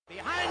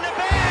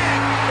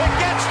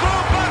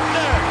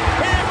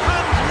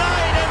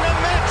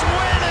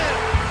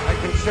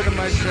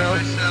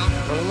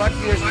myself the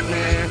luckiest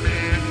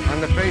man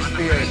on the face of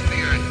the earth.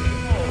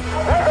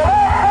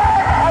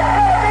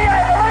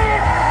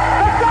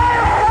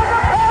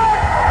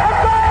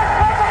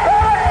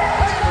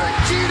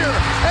 Jeter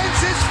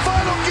ends his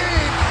final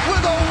game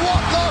with a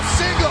walk-off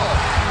single.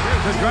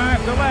 Here's a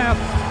drive to left.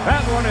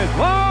 That one is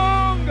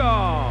long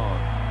gone.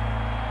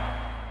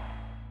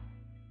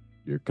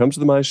 Here comes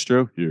the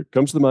maestro. Here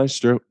comes the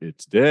maestro.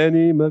 It's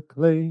Denny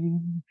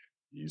McLain.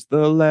 He's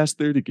the last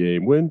 30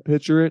 game win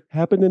pitcher. It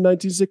happened in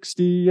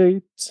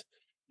 1968.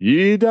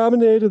 He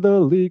dominated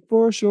the league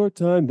for a short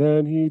time,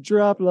 then he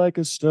dropped like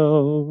a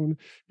stone.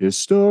 His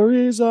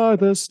stories are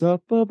the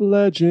stuff of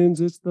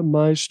legends. It's the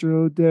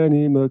maestro,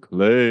 Denny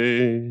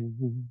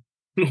McLain.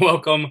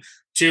 Welcome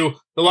to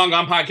the Long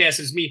Gone Podcast.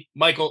 It's me,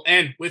 Michael,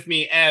 and with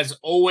me, as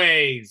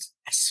always,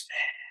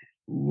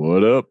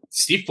 What up?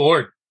 Steve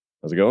Ford.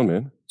 How's it going,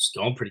 man? It's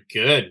going pretty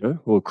good. Yeah,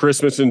 well,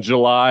 Christmas in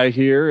July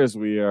here as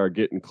we are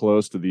getting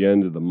close to the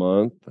end of the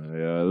month.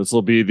 This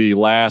will be the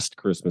last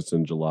Christmas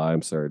in July.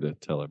 I'm sorry to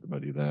tell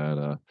everybody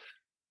that.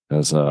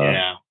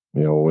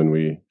 When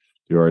we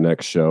do our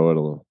next show,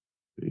 it'll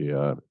be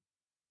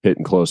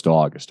hitting close to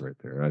August right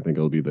there. I think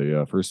it'll be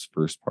the first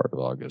part of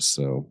August.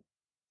 So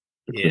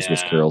the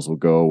Christmas carols will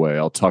go away.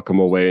 I'll tuck them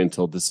away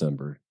until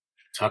December.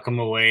 Tuck them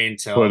away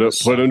until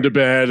put them to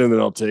bed, and then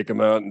I'll take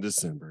them out in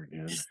December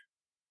again.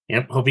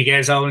 Yep. Hope you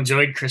guys all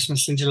enjoyed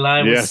Christmas in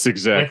July. Yes,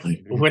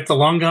 exactly. With the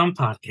Long Gone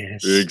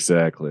Podcast.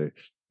 Exactly.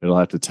 It'll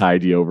have to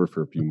tide you over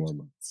for a few more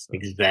months. So.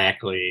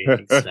 Exactly.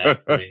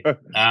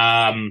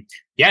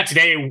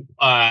 Today,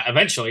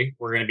 eventually,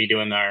 we're going to be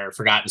doing our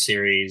Forgotten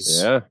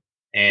series. Yeah.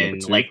 And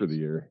number 2 for the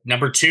year.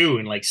 Number 2,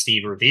 and like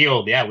Steve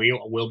revealed, we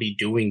will be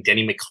doing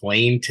Denny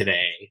McLain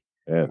today.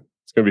 Yeah.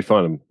 It's going to be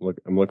fun.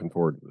 I'm looking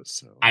forward to this.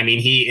 So. I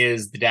mean, he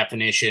is the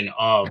definition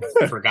of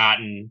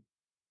forgotten.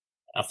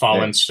 A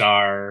fallen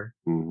star.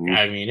 Mm-hmm.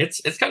 I mean,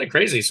 it's kind of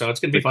crazy. So it's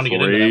gonna be fun to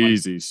get into that.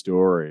 Crazy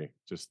story.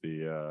 Just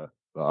the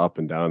up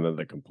and down and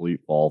the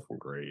complete fall from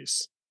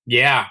grace.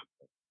 Yeah.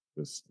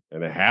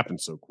 And it happened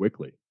so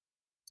quickly.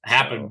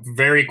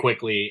 Very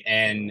quickly.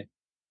 And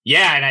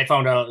and I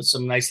found out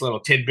some nice little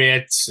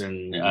tidbits,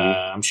 and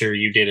I'm sure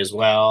you did as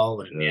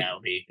well. And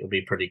it'll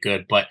be pretty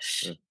good. But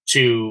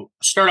to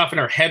start off in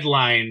our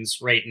headlines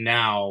right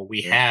now,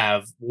 we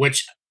have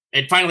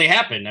it finally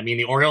happened. I mean,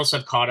 the Orioles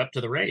have caught up to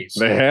the Rays.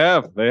 They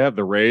have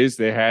the Rays.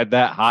 They had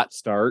that hot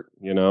start,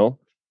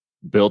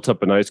 built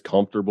up a nice,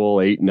 comfortable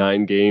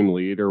 8-9 game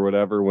lead or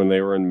whatever when they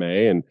were in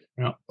May. And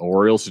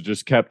Orioles have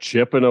just kept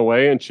chipping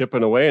away.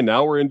 And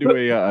now we're into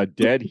a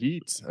dead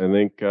heat. I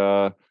think,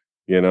 the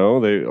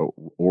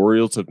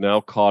Orioles have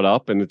now caught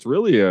up. And it's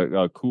really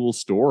a cool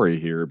story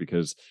here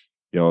because,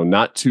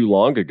 not too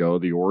long ago,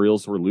 the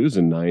Orioles were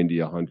losing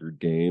 90, 100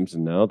 games.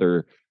 And now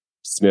they're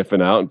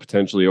sniffing out and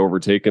potentially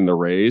overtaking the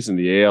Rays in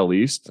the AL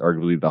East,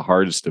 arguably the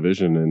hardest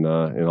division in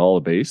all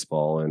of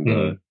baseball.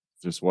 And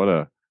just what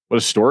a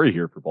story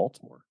here for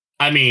Baltimore.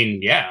 I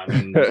mean,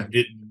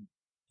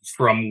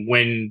 from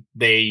when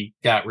they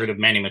got rid of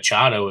Manny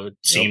Machado, it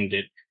seemed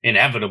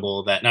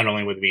inevitable that not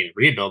only would it be in a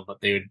rebuild,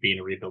 but they would be in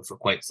a rebuild for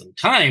quite some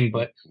time.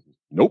 But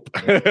nope.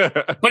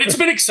 But it's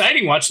been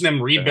exciting watching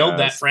them rebuild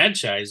that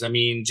franchise. I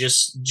mean,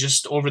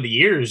 just over the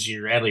years,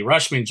 your Adley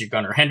Rutschmans, your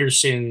Gunnar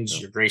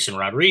Hendersons, your Grayson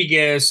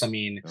Rodriguez. I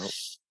mean,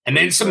 and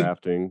then some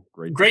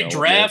great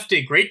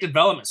drafting, great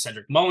development.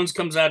 Cedric Mullins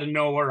comes out of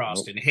nowhere.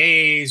 Austin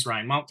Hayes,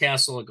 Ryan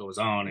Mountcastle. It goes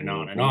on and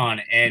on and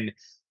on. And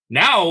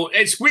now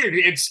it's weird.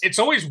 It's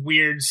always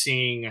weird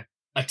seeing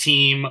a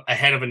team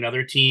ahead of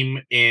another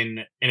team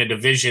in a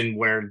division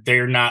where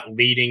they're not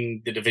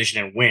leading the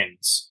division in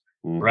wins.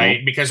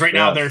 Right, because right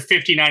now they're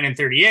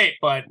 59-38,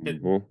 but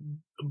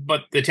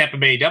the Tampa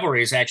Bay Devil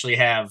Rays actually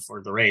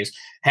the Rays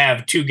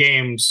have 2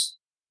 games.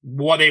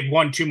 Well, they've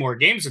won 2 more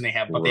games than they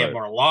have, but they have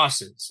more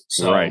losses.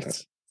 So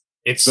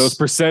it's those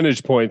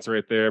percentage points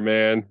right there,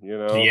 man. It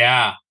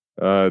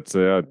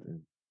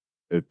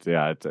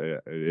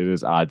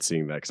is odd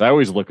seeing that because I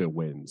always look at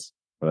wins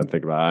when I'm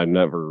thinking about it. I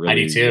never really I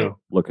do too.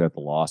 Look at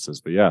the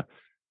losses, but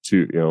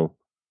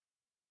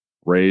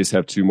Rays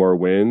have 2 more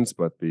wins,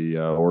 but the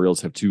Orioles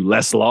have 2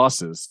 less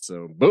losses.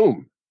 So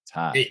boom,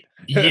 tied.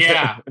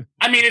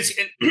 I mean, it's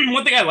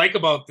one thing I like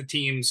about the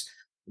teams.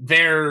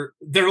 They're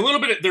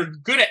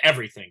good at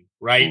everything,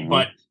 right?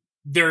 But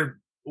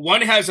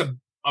one has a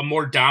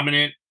more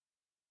dominant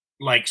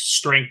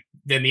strength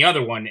than the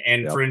other one.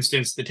 And for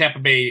instance, the Tampa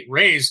Bay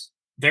Rays,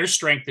 their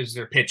strength is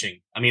their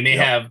pitching. I mean, they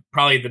have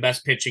probably the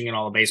best pitching in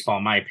all of baseball,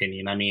 in my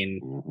opinion. I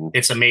mean,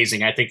 it's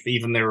amazing. I think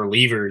even their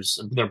relievers,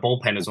 their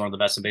bullpen is one of the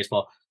best in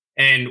baseball.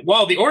 And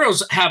while the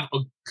Orioles have a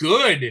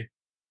good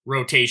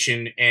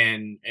rotation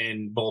and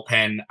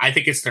bullpen, I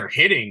think it's their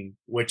hitting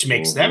which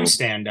makes them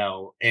stand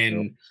out,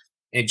 and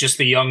just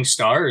the young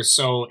stars.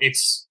 So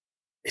it's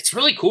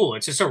really cool.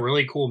 It's just a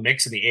really cool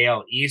mix of the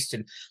AL East,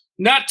 and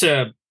not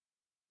to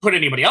put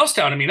anybody else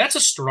down. I mean, that's a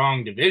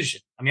strong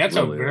division. I mean, that's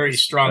a very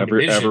strong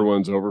division.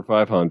 Everyone's over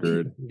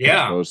 500.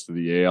 Yeah. As opposed to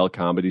the AL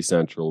Comedy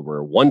Central,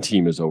 where one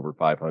team is over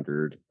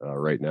 500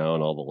 right now,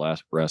 and all the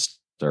rest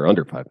are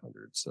under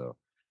 500. So,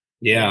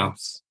 yeah.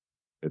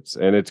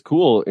 It's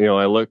cool.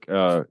 I look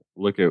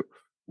at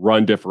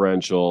run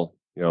differential.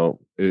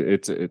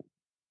 It's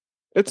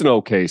an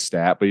okay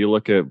stat, but you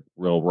look at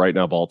right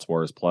now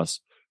Baltimore is plus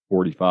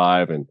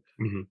 45 and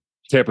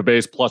Tampa Bay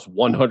is plus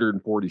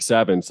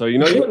 147. So you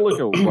can look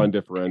at run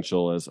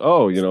differential as if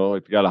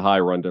you got a high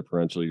run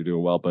differential, you're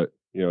doing well. But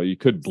you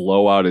could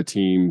blow out a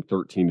team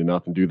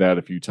 13-0, do that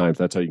a few times.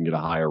 That's how you can get a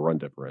higher run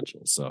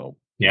differential. So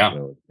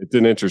it's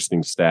an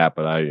interesting stat,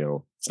 but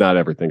it's not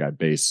everything I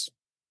base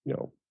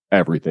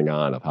everything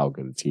on of how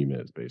good a team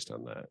is based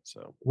on that.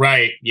 So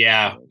right,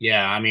 yeah.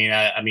 I mean,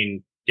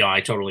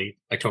 I totally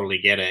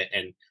get it.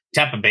 And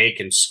Tampa Bay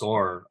can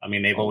score. I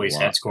mean, they've always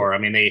had score. I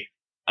mean,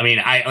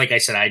 like I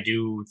said, I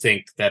do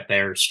think that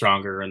they're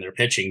stronger in their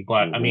pitching,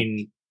 but I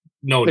mean,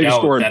 no they doubt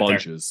score in that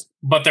bunches.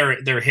 But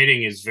their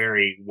hitting is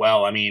very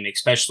well. I mean,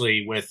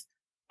 especially with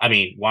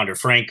Wander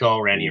Franco,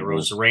 Randy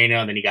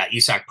Arozarena, then you got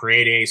Isaac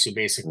Paredes, who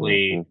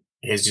basically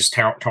has just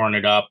torn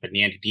it up, and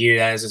Yandy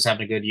Diaz is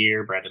having a good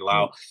year. Brandon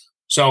Lau.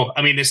 So,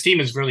 I mean, this team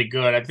is really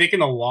good. I think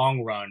in the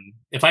long run,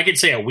 if I could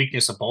say a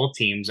weakness of both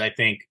teams, I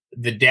think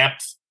the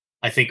depth,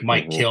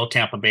 might kill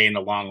Tampa Bay in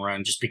the long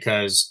run, just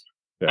because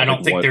I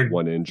don't think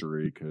one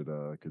injury could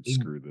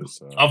screw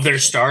this of their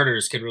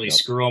starters could really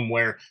screw them.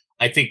 Where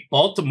I think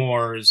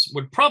Baltimore's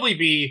would probably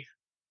be,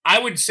 I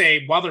would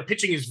say, while their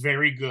pitching is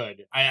very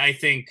good, I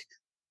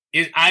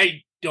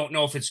don't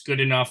know if it's good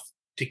enough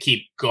to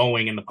keep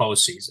going in the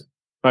postseason.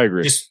 I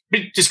agree. Just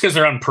because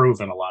they're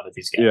unproven, a lot of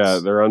these guys. Yeah,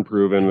 they're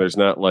unproven. There's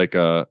not like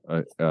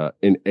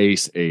an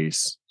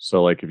ace.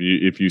 So like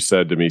if you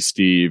said to me,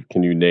 Steve,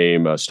 can you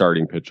name a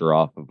starting pitcher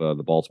off of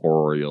the Baltimore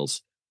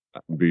Orioles?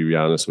 I'll be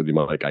honest with you,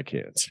 Mike, I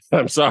can't.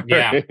 I'm sorry.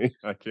 Yeah.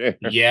 I can't.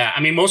 Yeah,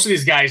 I mean, most of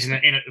these guys,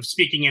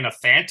 speaking in a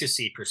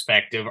fantasy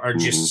perspective, are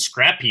just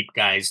scrap heap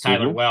guys.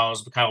 Tyler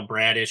Wells, Kyle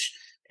Bradish,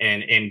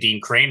 and Dean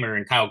Kramer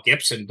and Kyle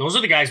Gibson. Those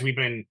are the guys we've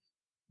been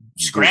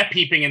scrap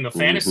heaping in the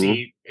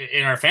fantasy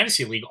in our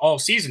fantasy league all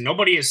season.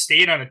 Nobody has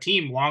stayed on a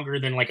team longer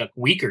than like a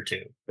week or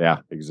two. Yeah,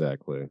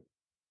 exactly.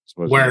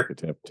 Where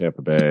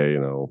Tampa Bay,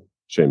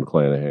 Shane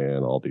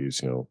McClanahan, all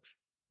these,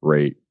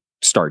 great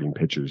starting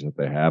pitchers that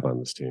they have on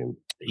this team.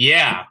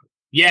 Yeah,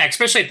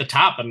 especially at the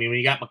top. I mean, when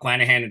you got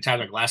McClanahan and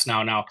Tyler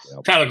Glasnow now,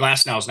 Tyler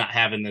Glasnow is not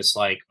having this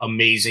like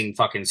amazing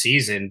fucking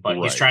season, but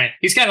he's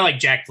kind of like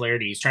Jack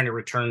Flaherty. He's trying to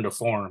return to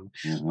form.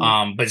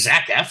 But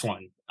Zach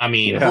Eflin, I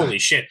mean, holy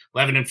shit,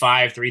 11-5,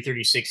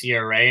 3.36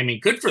 ERA. I mean,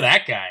 good for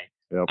that guy.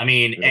 Yep. I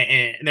mean,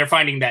 and they're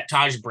finding that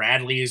Taj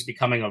Bradley is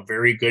becoming a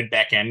very good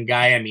back end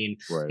guy. I mean,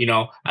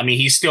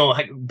 he still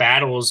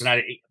battles,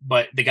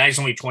 but the guy's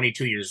only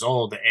 22 years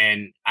old,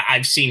 and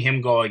I've seen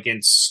him go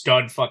against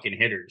stud fucking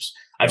hitters.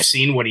 I've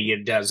seen what he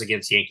does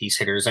against Yankees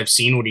hitters. I've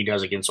seen what he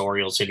does against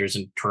Orioles hitters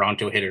and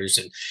Toronto hitters.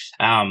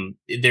 And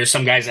there's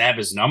some guys that have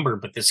his number,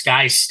 but this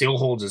guy still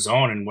holds his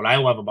own. And what I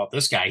love about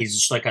this guy, he's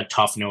just like a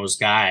tough nosed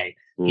guy.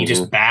 He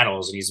just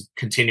battles, and he's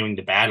continuing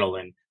to battle.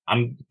 And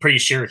I'm pretty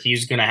sure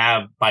he's going to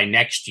have, by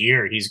next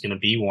year, he's going to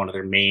be one of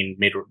their main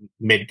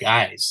mid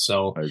guys.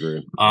 So, I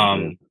agree.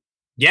 I'm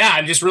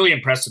just really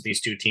impressed with these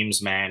two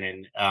teams,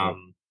 man.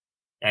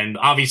 And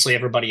obviously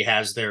everybody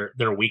has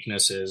their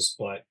weaknesses,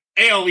 but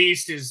AL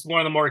East is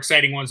one of the more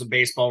exciting ones in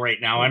baseball right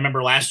now. I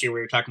remember last year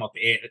we were talking about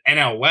the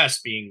NL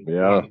West being one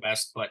of the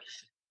best, but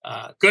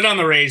good on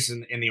the Rays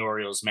and the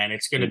Orioles, man.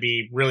 It's going to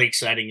be really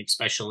exciting,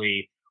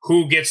 especially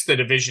who gets the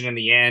division in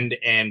the end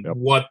and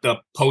what the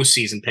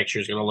postseason picture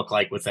is going to look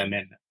like with them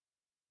in it.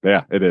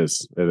 Yeah, it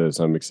is.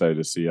 I'm excited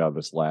to see how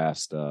this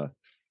last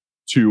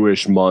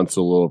 2-ish months,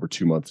 a little over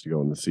 2 months to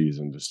go in the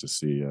season, just to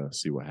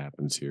see what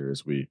happens here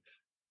as we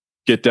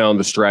get down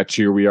the stretch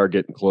here. We are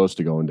getting close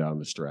to going down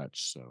the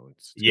stretch, so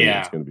it's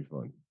going to be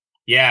fun.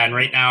 Yeah, and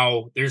right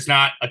now there's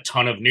not a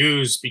ton of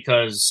news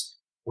because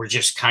we're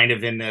just kind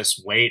of in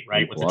this wait,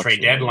 right, with the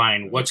trade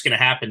deadline. What's going to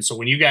happen? So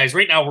when you guys,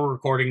 right now we're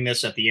recording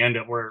this at the end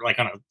we're like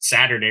on a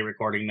Saturday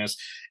recording this,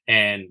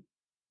 and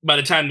by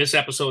the time this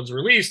episode's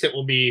released, it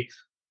will be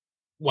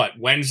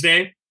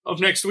Wednesday of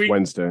next week.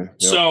 Wednesday.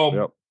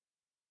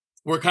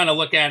 We're kind of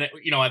looking at it,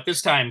 at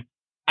this time.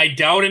 I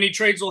doubt any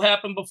trades will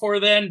happen before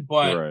then,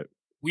 but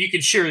we can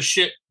sure as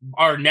shit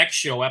our next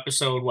show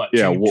episode,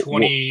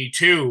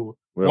 222.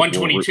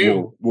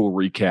 122. We'll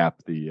recap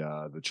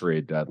the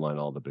trade deadline,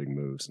 all the big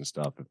moves and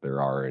stuff if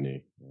there are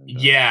any. And,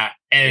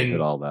 and we'll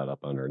hit all that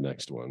up on our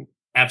next one.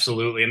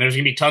 Absolutely, and there's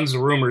gonna be tons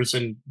of rumors,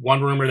 and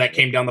one rumor that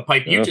came down the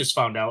pipe you just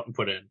found out and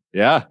put in.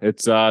 Yeah,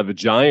 it's the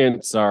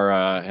Giants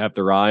have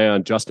their eye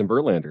on Justin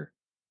Verlander.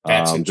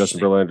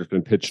 Justin Verlander's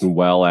been pitching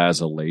well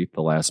as of late,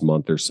 the last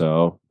month or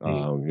so.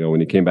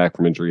 When he came back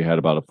from injury, he had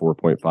about a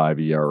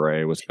 4.5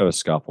 ERA. Was kind of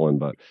scuffling,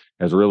 but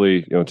has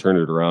really turned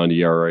it around.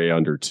 ERA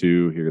under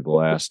 2 here the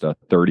last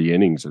 30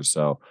 innings or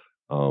so.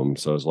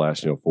 So his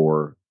last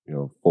 4,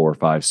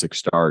 5, 6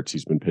 starts,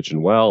 he's been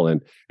pitching well,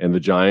 and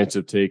the Giants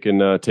have taken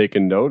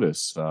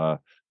notice.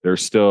 They're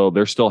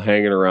still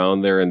hanging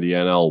around there in the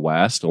NL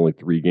West, only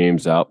 3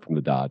 games out from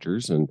the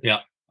Dodgers, and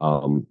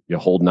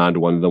holding on to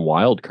one of the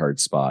wild card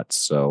spots.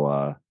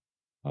 So,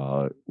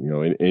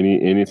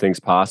 anything's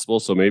possible.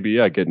 So maybe,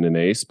 getting an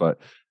ace, but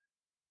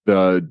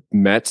The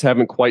Mets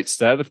haven't quite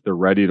said if they're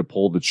ready to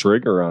pull the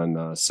trigger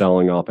on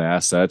selling off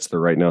assets. They're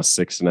right now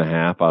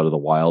 6.5 out of the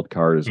wild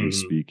card as we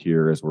speak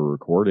here, as we're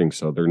recording.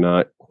 So they're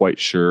not quite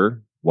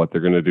sure what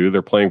they're going to do.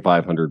 They're playing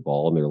 500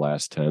 ball in their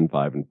last 10,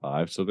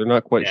 5-5. So they're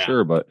not quite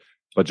sure. But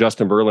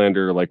Justin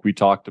Verlander, like we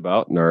talked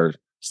about in our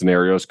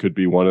scenarios, could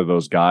be one of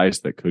those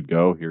guys that could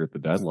go here at the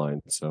deadline.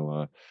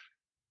 So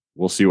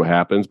we'll see what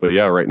happens. But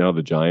yeah, right now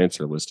the Giants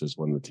are listed as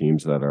one of the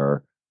teams that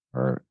are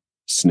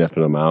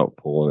sniffing them out,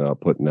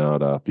 putting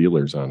out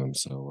feelers on them.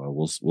 So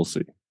we'll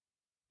see.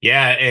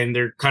 Yeah, and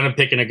they're kind of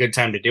picking a good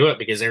time to do it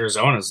because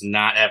Arizona's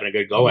not having a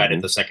good go at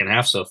it the second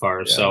half so far.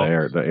 Yeah,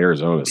 so the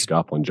Arizona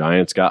scuffling.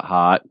 Giants got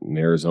hot, and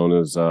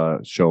Arizona's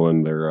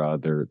showing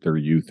their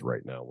youth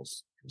right now. We'll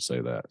say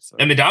that. So.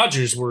 And the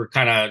Dodgers were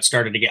kind of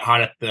started to get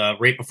hot at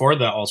right before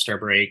the All-Star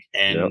break,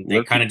 and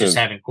they kind of just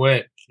haven't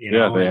quit.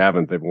 Yeah, they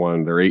haven't. They've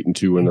won. They're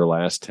 8-2 in their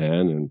last 10,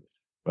 and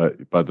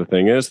but the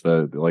thing is,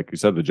 like you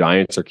said, the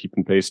Giants are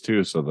keeping pace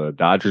too. So the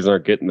Dodgers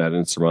aren't getting that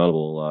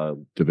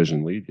insurmountable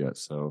division lead yet.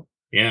 So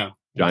yeah,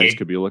 Giants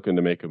could be looking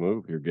to make a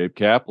move here. Gabe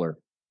Kapler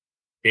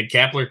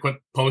quit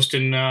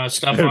posting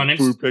stuff on Instagram.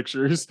 Food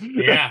pictures.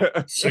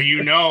 Yeah, so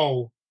he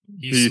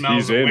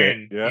smells a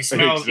win. Yeah,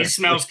 he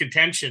smells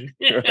contention.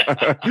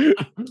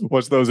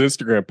 Once those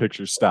Instagram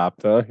pictures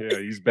stopped, huh? Yeah,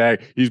 he's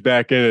back. He's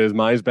back in it. His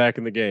mind's back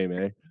in the game,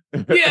 eh?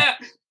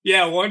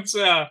 Yeah. Once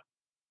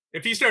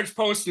if he starts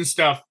posting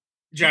stuff,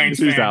 Giants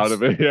he's fans, out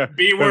of it. Yeah,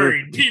 be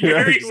worried. Be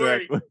very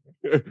worried.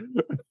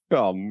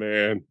 Oh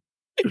man.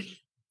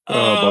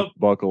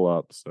 Buckle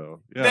up.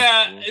 So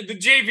the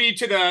JV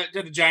to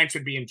the Giants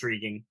would be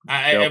intriguing.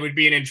 It would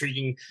be an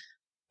intriguing.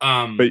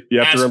 But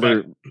you have to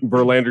remember,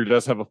 Verlander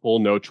does have a full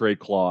no trade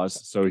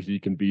clause, so he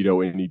can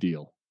veto any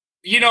deal.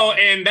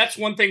 And that's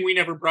one thing we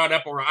never brought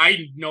up, or I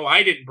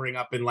didn't bring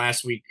up in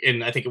last week.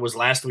 And I think it was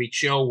last week's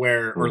show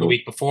or the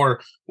week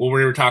before, where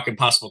we were talking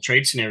possible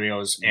trade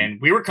scenarios,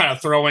 and we were kind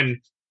of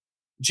throwing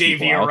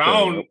JV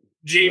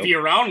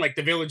around like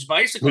the village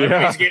bicycle.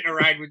 Everybody's getting a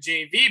ride with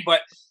JV,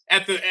 but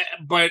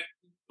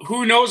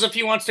who knows if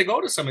he wants to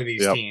go to some of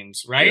these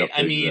teams, right?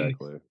 I mean,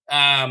 exactly.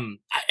 And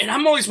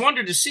I'm always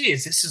wondered to see,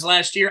 is this his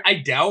last year? I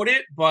doubt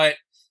it, but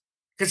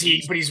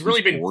he's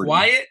really been 40.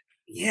 Quiet.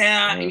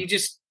 Yeah. And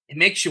it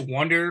makes you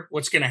wonder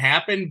what's going to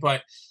happen.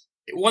 But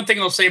one thing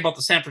I'll say about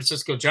the San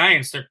Francisco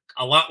Giants, they're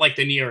a lot like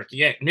the New York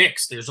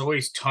Knicks. There's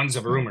always tons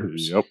of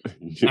rumors. Yep.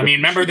 I mean,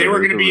 remember they were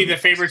going to be the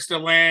favorites to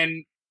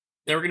land.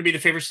 They were going to be the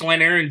favorites to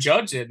land Aaron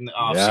Judge in the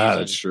offseason. Yeah,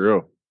 that's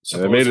true.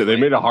 They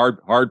made a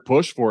hard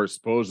push for it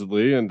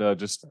supposedly, and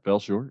just fell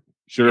short.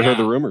 Should have heard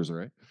the rumors,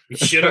 right? We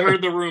should have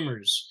heard the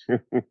rumors.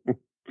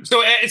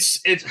 So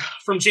it's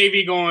from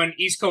JV going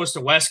East Coast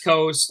to West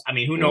Coast. I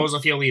mean, who knows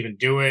if he'll even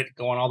do it?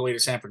 Going all the way to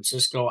San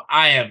Francisco,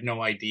 I have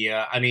no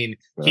idea. I mean,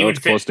 he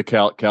would fit close to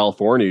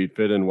California. He'd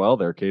fit in well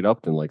there. Kate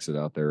Upton likes it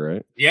out there,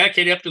 right? Yeah,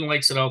 Kate Upton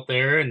likes it out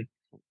there,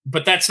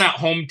 but that's not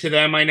home to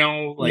them. I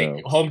know,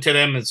 home to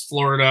them is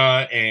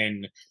Florida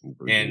and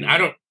I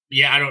don't.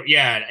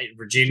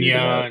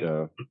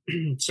 Virginia.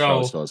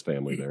 So still has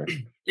family there.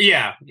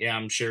 Yeah,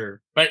 I'm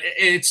sure. But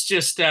it's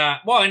just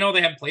I know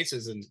they have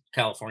places in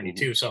California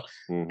too. So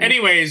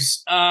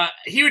anyways,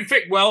 he would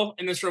fit well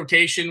in this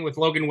rotation with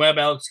Logan Webb,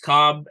 Alex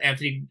Cobb,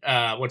 Anthony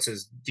what's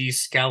his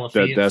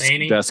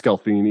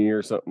Descalfini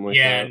or something like that.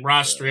 Yeah, and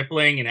Ross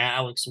Stripling and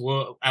Alex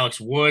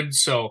Wood.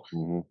 So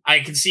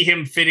I can see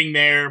him fitting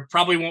there.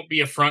 Probably won't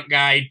be a front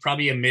guy,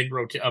 probably a mid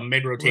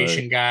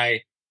rotation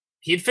guy.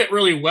 He'd fit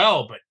really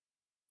well, but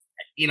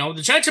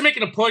the Giants are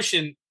making a push,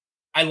 and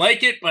I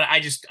like it, but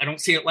I don't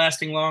see it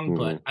lasting long.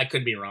 But I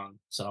could be wrong.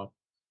 So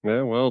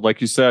yeah, well,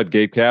 like you said,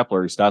 Gabe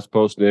Kapler, he stops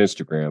posting to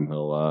Instagram.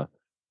 He'll,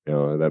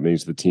 that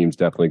means the team's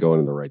definitely going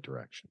in the right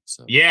direction.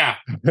 So yeah.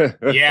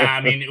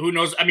 I mean, who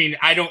knows? I mean,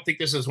 I don't think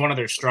this is one of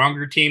their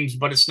stronger teams,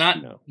 but it's not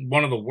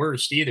one of the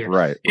worst either.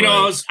 Right.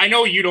 I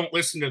know you don't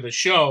listen to the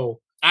show.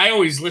 I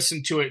always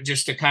listen to it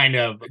just to kind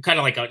of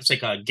like it's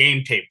like a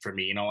game tape for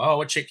me.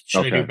 What should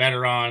I do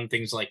better on,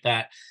 things like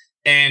that,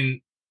 and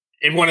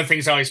one of the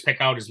things I always pick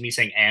out is me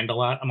saying "and" a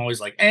lot. I'm always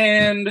like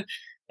 "and,"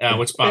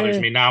 which bothers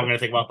me. Now I'm going to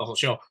think about the whole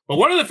show. But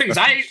one of the things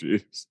I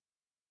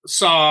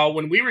saw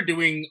when we were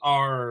doing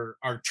our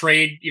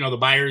trade, the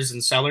buyers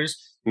and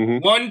sellers,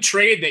 one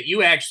trade that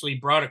you actually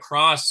brought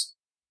across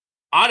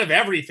out of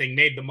everything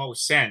made the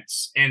most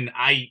sense. And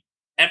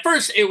at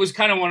first it was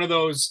kind of one of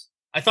those,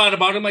 I thought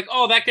about it, I'm like,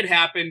 oh, that could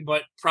happen,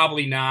 but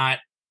probably not.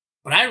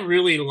 But I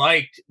really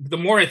liked, the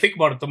more I think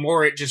about it, the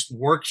more it just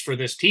works for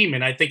this team.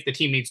 And I think the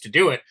team needs to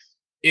do it.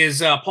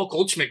 Is Paul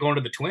Goldschmidt going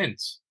to the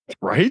Twins?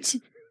 Right.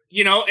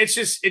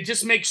 It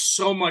just makes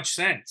so much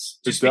sense.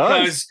 Just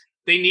because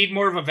they need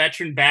more of a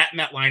veteran bat in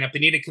that lineup. They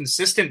need a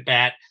consistent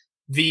bat.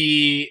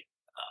 The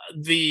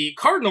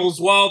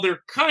Cardinals, while they're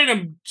kind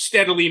of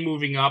steadily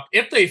moving up,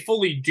 if they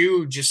fully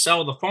do just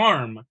sell the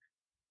farm,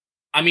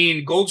 I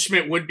mean,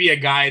 Goldschmidt would be a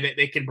guy that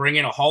they can bring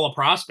in a haul of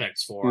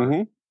prospects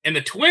for. And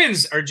the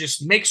Twins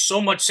just make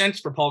so much sense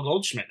for Paul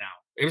Goldschmidt now.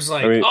 It was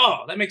like,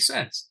 that makes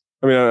sense.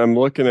 I mean, I'm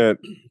looking at,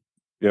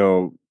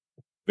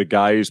 the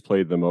guy who's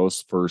played the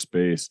most first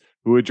base.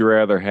 who would you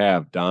rather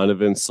have,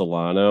 Donovan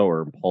Solano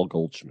or Paul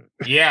Goldschmidt?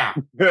 Yeah.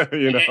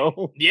 you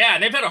know?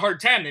 And they've had a hard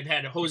time. They've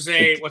had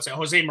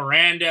Jose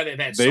Miranda.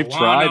 They've Solano.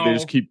 Tried. They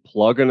just keep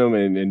plugging them,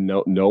 and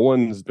no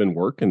one's been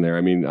working there.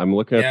 I mean, I'm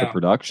looking at the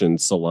production.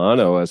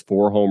 Solano has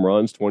 4 home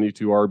runs,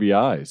 22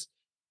 RBIs.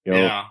 You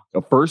know,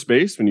 a first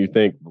baseman, you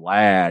think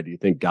Vlad, you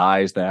think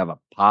guys that have a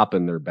pop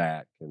in their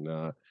back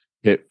and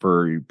hit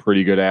for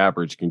pretty good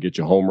average can get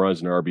you home runs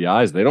and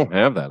RBIs. They don't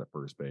have that at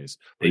first base.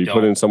 But you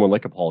put in someone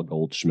like a Paul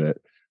Goldschmidt,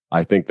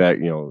 I think that,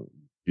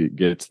 it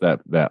gets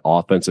that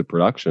offensive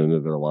production into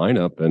their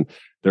lineup, and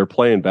they're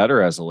playing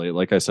better as of late.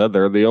 Like I said,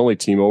 they're the only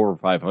team over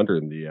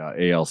 500 in the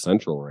AL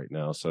Central right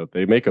now. So if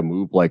they make a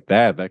move like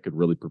that, that could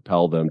really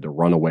propel them to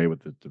run away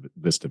with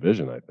this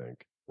division, I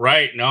think.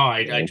 Right. No,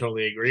 I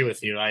totally agree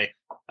with you. I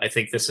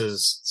think this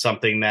is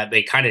something that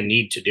they kind of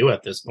need to do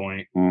at this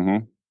point.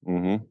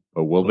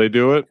 But will they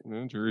do it?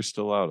 Jury's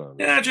still out on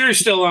it. Yeah, jury's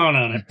still out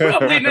on it.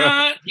 Probably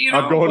not.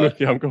 I'm going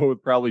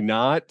with probably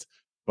not.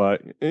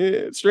 But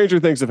stranger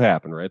things have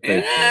happened, right?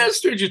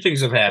 Stranger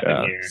things have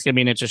happened here. It's gonna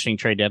be an interesting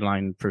trade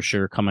deadline for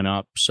sure coming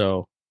up.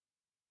 So,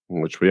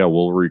 which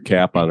we'll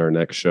recap on our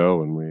next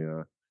show,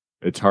 and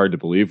it's hard to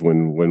believe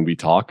when we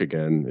talk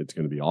again, it's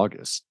going to be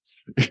August.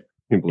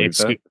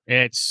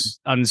 It's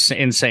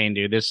insane,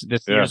 dude. This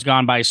year's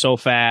gone by so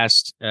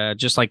fast,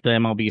 just like the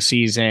MLB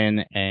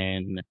season,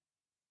 and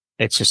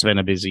it's just been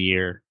a busy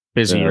year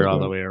all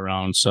the way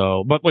around.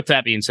 So, but with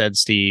that being said,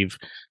 Steve,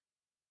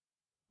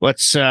 we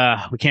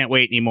can't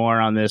wait anymore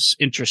on this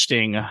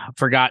interesting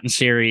Forgotten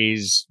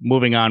series.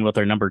 Moving on with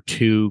our number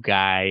 2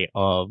 guy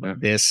of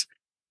this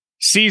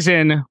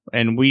season,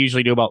 and we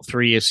usually do about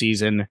 3 a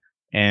season,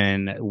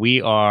 and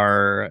we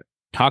are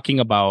talking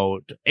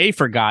about a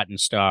forgotten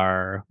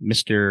star,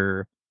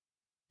 Mr.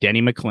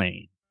 Denny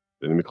McLain.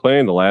 Denny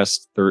McLain, the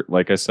last,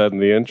 like I said in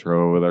the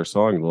intro with our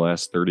song, the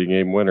last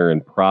 30-game winner,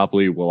 and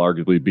probably will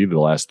arguably be the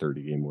last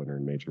 30-game winner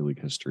in Major League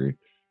history.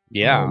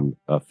 Yeah.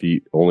 A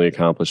feat only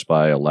accomplished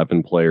by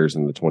 11 players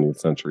in the 20th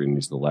century, and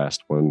he's the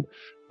last one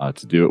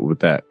to do it with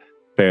that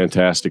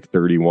fantastic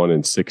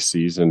 31-6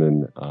 season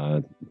in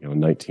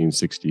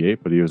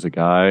 1968. But he was a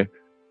guy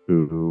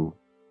who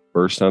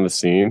burst on the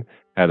scene,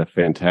 had a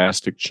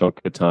fantastic chunk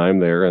of time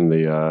there in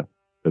the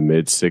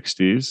mid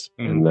 60s,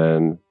 and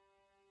then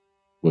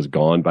was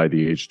gone by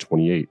the age of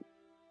 28.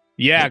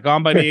 Yeah,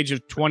 gone by the age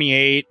of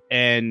 28.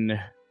 And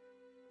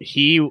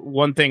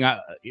one thing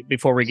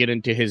before we get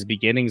into his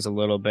beginnings a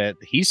little bit,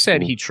 he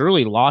said he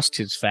truly lost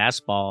his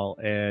fastball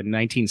in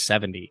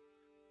 1970.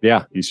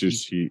 Yeah, he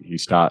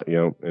stopped,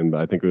 and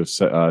I think it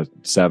was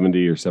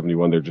 70 or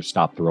 71. They just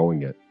stopped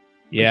throwing it.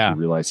 Yeah. He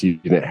realized he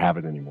didn't have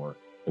it anymore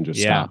and just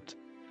stopped.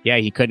 Yeah,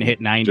 he couldn't hit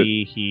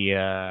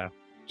 90.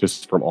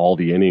 Just from all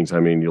the innings. I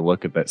mean, you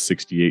look at that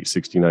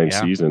 68-69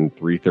 season,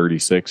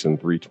 336 and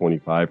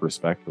 325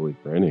 respectively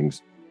for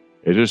innings.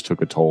 It just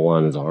took a toll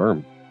on his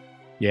arm.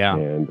 Yeah.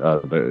 And,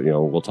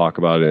 we'll talk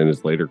about it in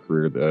his later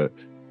career that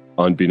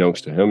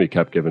unbeknownst to him, he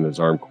kept giving his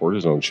arm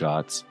cortisone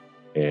shots,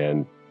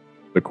 and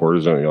the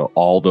cortisone,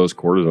 all those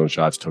cortisone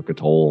shots took a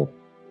toll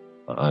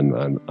on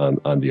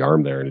the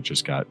arm there, and it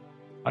just got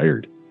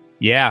tired.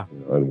 Yeah.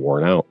 And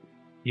worn out.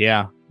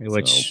 Yeah.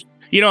 Which,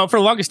 for the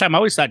longest time, I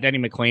always thought Denny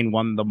McLain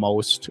won the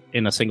most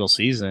in a single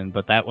season,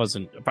 but that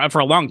wasn't, for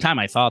a long time,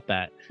 I thought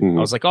that. I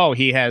was like, oh,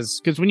 he has,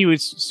 because when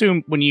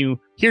you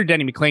hear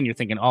Denny McLain, you're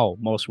thinking, oh,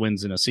 most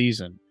wins in a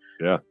season.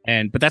 Yeah.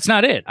 But that's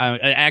not it.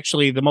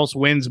 Actually, the most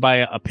wins by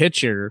a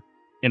pitcher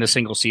in a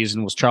single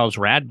season was Charles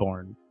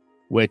Radbourn,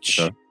 which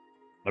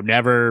I've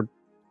never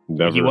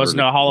he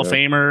wasn't a Hall of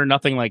Famer,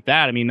 nothing like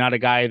that. I mean, not a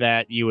guy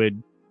that you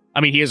would,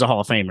 he is a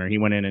Hall of Famer. He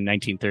went in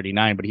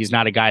 1939, but he's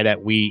not a guy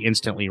that we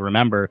instantly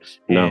remember.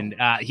 No. And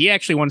he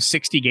actually won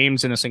 60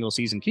 games in a single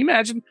season. Can you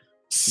imagine?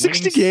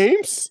 60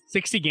 games?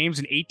 60 games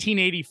in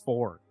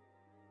 1884.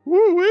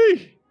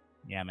 Woo-wee.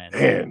 Yeah,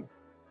 man.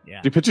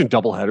 Yeah. Did he pitch in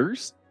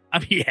doubleheaders?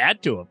 He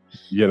had to have.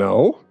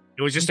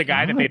 It was just a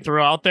guy that they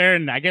threw out there,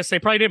 and I guess they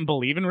probably didn't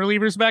believe in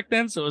relievers back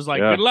then, so it was like,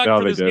 good luck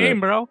for this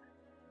game, bro.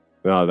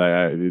 No,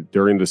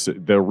 during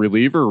the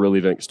reliever really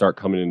didn't start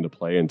coming into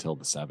play until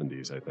the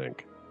 70s, I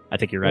think. I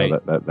think you're right.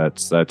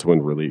 That's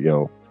when really,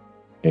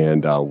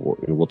 and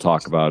we'll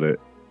talk about it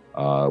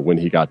when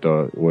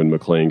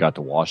McLain got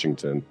to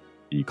Washington.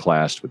 He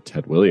clashed with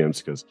Ted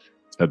Williams because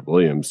Ted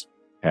Williams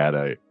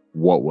had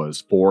what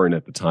was foreign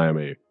at the time,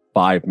 a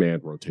 5-man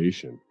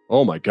rotation.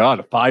 Oh my God,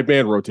 a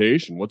 5-man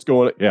rotation. What's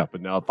going on? Yeah, but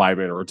now a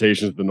 5-man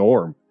rotation is the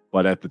norm.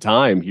 But at the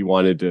time, he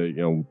wanted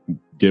to,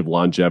 give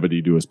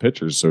longevity to his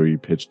pitchers, so he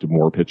pitched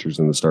more pitchers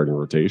in the starting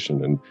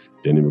rotation, and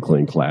Denny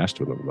McLain clashed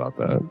with him about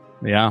that.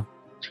 Yeah.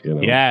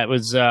 Yeah, it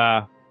was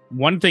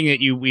one thing that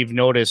we've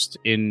noticed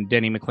in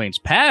Denny McLain's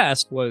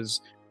past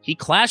was he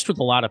clashed with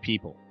a lot of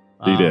people.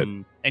 He did.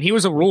 And he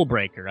was a rule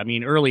breaker.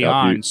 Early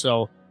on.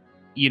 So,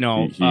 he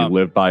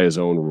lived by his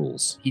own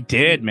rules. He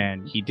did,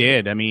 man. He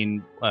did.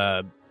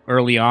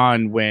 Early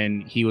on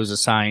when he was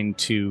assigned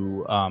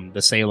to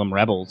the Salem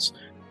Rebels,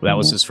 that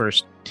was his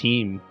first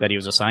team that he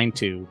was assigned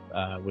to.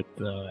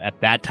 At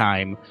that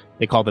time,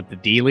 they called it the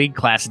D League,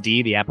 Class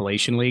D, the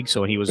Appalachian League.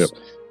 So he was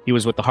He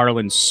was with the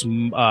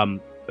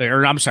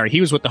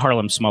he was with the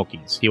Harlem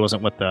Smokies. He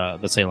wasn't with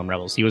the Salem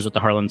Rebels. He was with the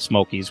Harlem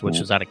Smokies, which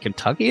is out of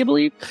Kentucky, I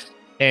believe.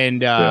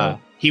 And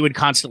he would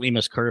constantly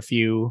miss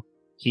curfew.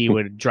 He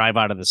would drive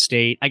out of the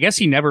state. I guess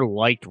he never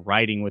liked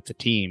riding with the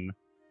team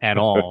at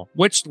all,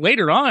 which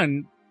later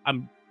on,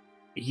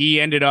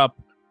 he ended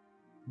up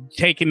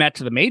taking that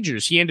to the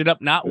majors. He ended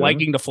up not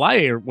liking to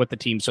fly with the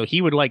team, so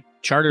he would like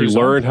charter. He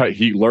learned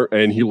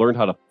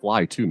how to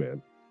fly too,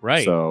 man.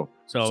 Right. So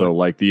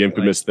like the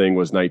infamous thing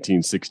was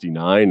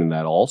 1969 in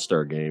that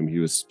All-Star game. He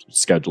was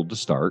scheduled to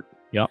start.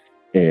 Yep.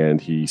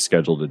 And he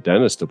scheduled a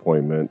dentist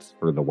appointment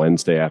for the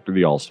Wednesday after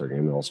the All-Star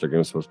game. The All-Star game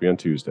was supposed to be on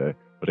Tuesday,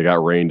 but it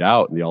got rained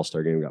out and the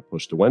All-Star game got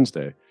pushed to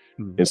Wednesday.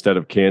 Instead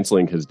of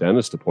canceling his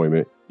dentist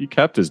appointment, he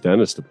kept his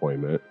dentist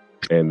appointment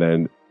and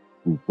then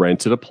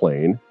rented a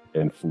plane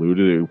and flew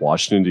to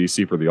Washington,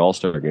 D.C. for the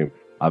All-Star game.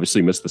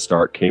 Obviously missed the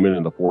start, came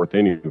in the fourth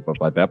inning, but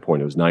by that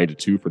point it was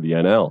 9-2 for the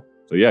NL.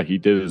 So yeah, he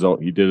did his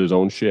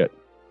own shit.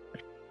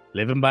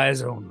 Living by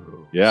his own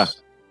rules. Yeah.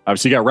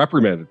 Obviously got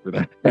reprimanded for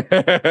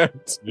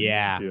that.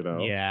 Yeah.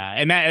 Yeah.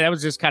 And that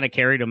was just kind of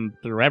carried him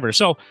through ever.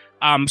 So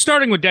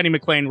starting with Denny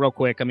McLain real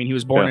quick. I mean, he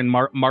was born in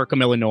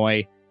Markham,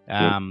 Illinois.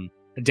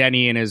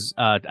 Denny and his,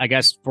 I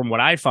guess from what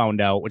I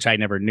found out, which I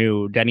never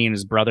knew, Denny and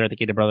his brother, I think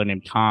he had a brother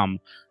named Tom.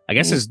 I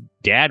guess his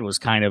dad was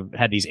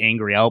had these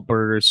angry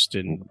outbursts,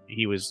 and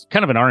he was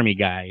kind of an army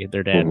guy.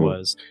 Their dad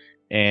was.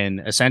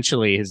 And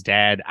essentially his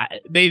dad,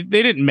 they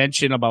didn't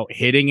mention about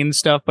hitting and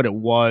stuff, but it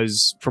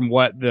was, from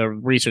what the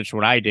research,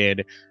 what I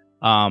did,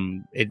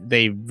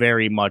 they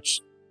very much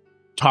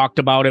talked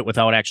about it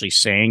without actually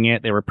saying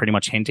it. They were pretty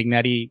much hinting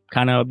that he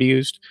kind of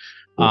abused.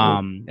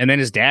 And then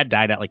his dad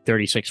died at like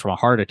 36 from a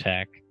heart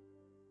attack,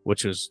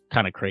 which was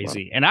kind of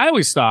crazy. Wow. And I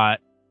always thought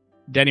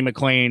Denny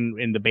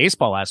McLain in the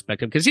baseball aspect,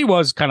 because he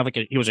was kind of like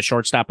he was a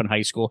shortstop in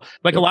high school.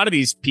 Like a lot of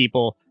these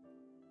people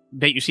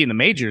that you see in the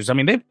majors, I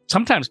mean, they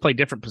sometimes play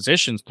different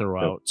positions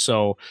throughout.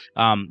 So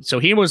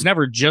he was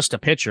never just a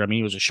pitcher. I mean,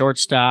 he was a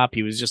shortstop.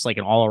 He was just like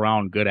an all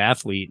around good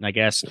athlete. And I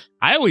guess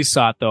I always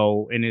thought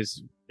though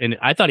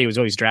I thought he was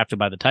always drafted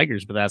by the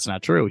Tigers, but that's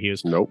not true. He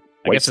was,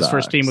 I guess his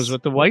first team was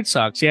with the White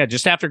Sox. Yeah.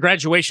 Just after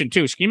graduation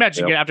too. So can you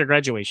imagine after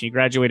graduation, he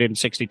graduated in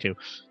 62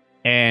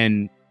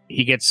 and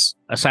he gets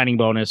a signing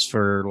bonus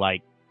for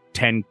like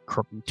 10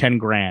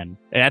 grand.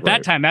 And at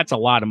that time, that's a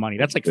lot of money.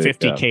 That's like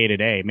 $50K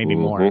today, maybe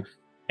more.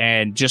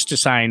 And just to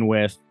sign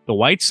with the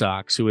White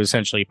Sox, who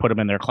essentially put him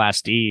in their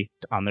Class D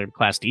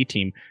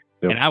team.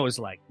 And I was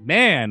like,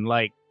 man,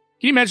 like,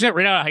 can you imagine that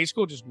right out of high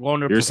school, just going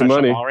to a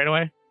professional ball right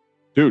away?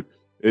 Dude,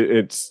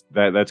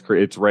 that's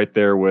great. It's right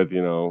there with,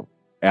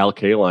 Al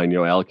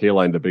Kaline. Al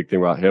Kaline, the big thing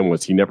about him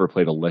was he never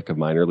played a lick of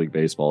minor league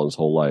baseball in his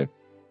whole life.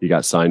 He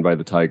got signed by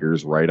the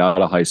Tigers right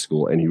out of high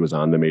school, and he was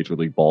on the Major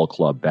League Ball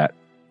Club that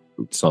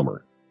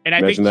summer. And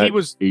imagine I think he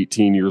was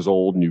 18 years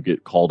old and you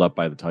get called up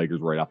by the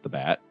Tigers right off the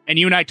bat. And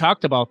you and I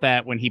talked about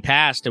that when he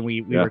passed, and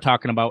we were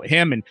talking about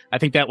him. And I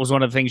think that was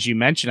one of the things you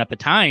mentioned at the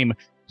time.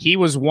 He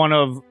was one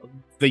of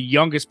the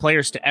youngest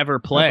players to ever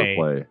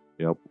play.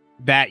 Yep.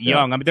 That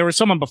young. I mean, there was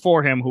someone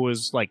before him who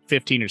was like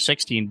 15 or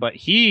 16, but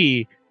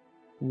he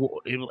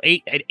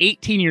at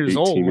 18 years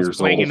old was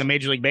playing in the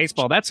Major League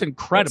Baseball. That's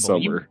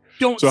incredible. You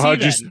don't see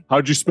that.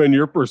 How'd you spend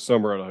your first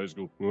summer out of high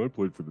school? Well, I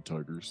played for the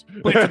Tigers.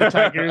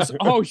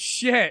 Oh,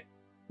 shit.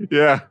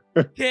 Yeah.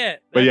 That's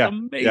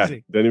amazing. Yeah.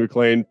 Denny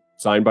McLain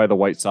signed by the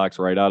White Sox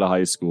right out of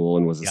high school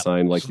and was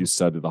assigned, like you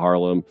said, to the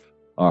Harlem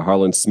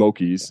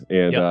Smokies.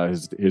 And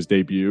his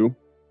debut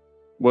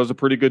was a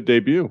pretty good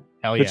debut.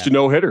 Hell yeah. Pitched a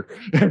no-hitter.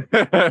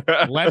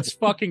 Let's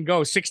fucking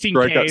go. 16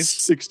 Ks.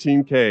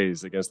 16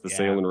 Ks against the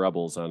Salem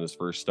Rebels on his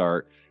first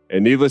start.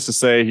 And needless to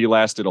say, he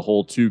lasted a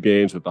whole 2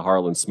 games with the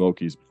Harlem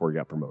Smokies before he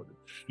got promoted.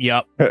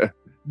 Yep.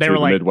 They were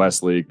like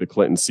Midwest League, the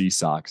Clinton Sea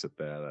Sox at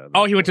that.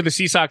 He went to the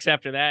Sea Sox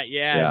after that.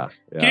 Yeah.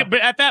 But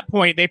at that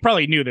point, they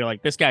probably knew. They're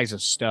like, this guy's a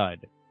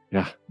stud.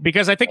 Yeah.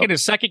 Because I think in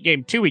his second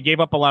game, too, he gave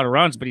up a lot of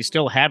runs, but he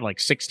still had like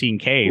 16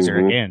 Ks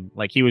or again.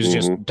 Like he was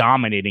just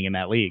dominating in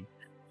that league.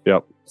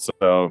 Yep.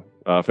 So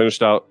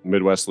finished out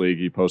Midwest League.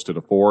 He posted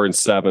a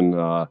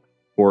 4-7,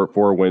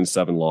 4 wins,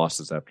 7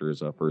 losses after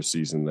his first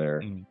season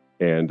there.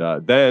 And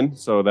then,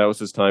 so that was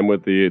his time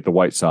with the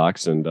White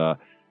Sox. And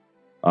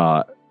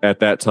at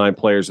that time,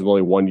 players with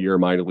only 1 year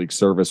minor league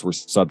service were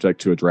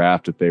subject to a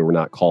draft if they were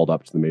not called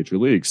up to the major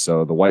leagues.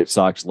 So the White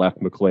Sox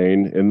left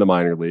McLain in the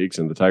minor leagues,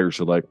 and the Tigers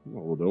were like,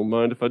 well, don't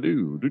mind if I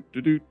do.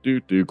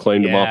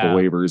 Claimed him off of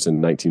waivers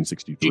in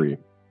 1963.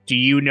 Do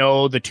you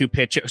know the 2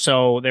 pitchers?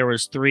 So there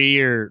was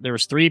 3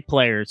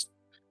 players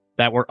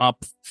that were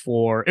up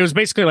for, it was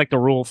basically like the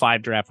Rule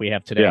 5 draft we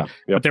have today.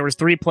 But there was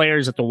 3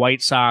 players that the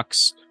White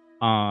Sox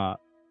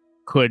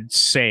could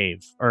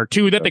save, or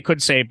 2 that they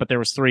could save, but there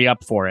was 3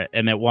 up for it.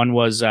 And that one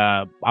was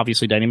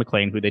obviously Denny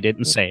McLain, who they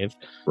didn't save.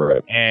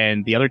 Right.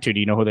 And the other 2, do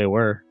you know who they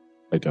were?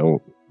 I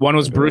don't. One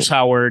was Bruce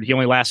Howard. He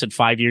only lasted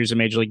 5 years in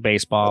Major League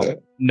Baseball.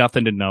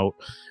 Nothing to note.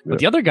 But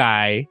the other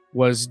guy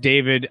was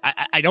David.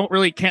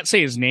 I can't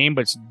say his name,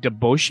 but it's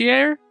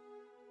DeBuschiere.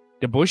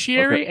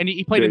 And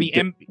he played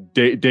in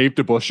the Dave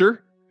DeBuscher?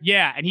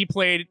 Yeah, and he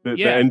played the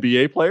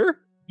NBA player.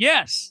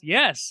 Yes.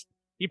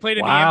 He played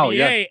in the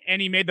NBA,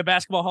 and he made the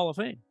Basketball Hall of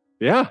Fame.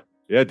 Yeah,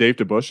 Dave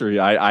DeBusschere.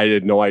 I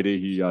had no idea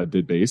he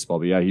did baseball,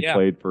 but he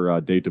played for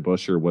Dave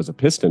DeBusschere. Was a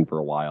Piston for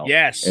a while.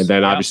 Yes, and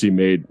then obviously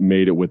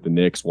made it with the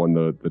Knicks. Won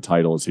the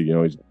titles.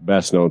 He's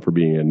best known for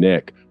being a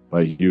Knick,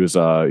 but he was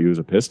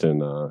a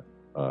Piston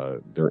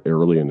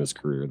early in his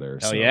career there.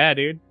 Oh yeah,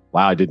 dude!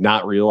 Wow, I did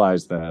not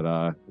realize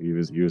that he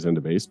was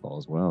into baseball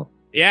as well.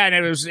 Yeah, and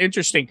it was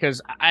interesting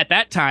because at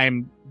that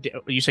time,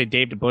 you say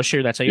Dave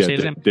DeBusschere. That's how you say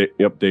his name.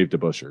 Yep, Dave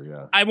DeBusschere.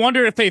 Yeah. I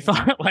wonder if they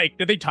thought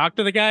did they talk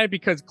to the guy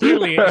because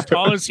clearly, as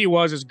tall as he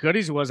was, as good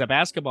as he was at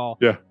basketball.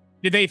 Yeah.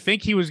 Did they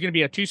think he was going to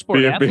be a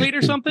 2-sport athlete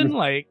or something?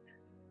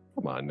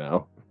 Come on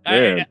now.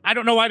 I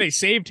don't know why they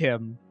saved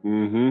him.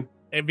 Mm-hmm.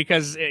 And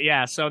because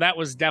so that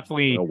was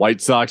definitely the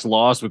White Sox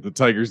lost with the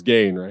Tigers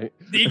gain, right?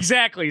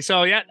 Exactly.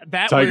 So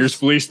that Tigers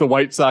fleeced the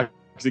White Sox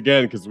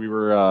again because we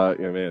were Oh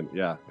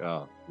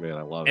man,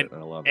 I love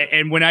it.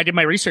 And when I did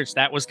my research,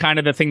 that was kind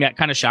of the thing that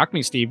kind of shocked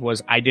me, Steve,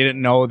 was I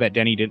didn't know that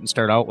Denny didn't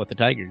start out with the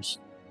Tigers,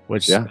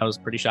 which that was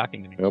pretty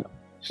shocking to me.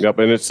 Yep.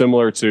 And it's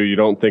similar to, you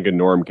don't think of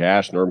Norm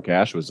Cash. Norm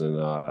Cash was in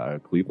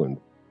Cleveland.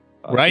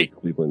 Right.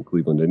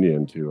 Cleveland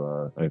Indian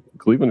to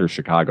Cleveland or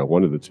Chicago,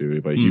 one of the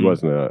two, but he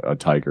wasn't a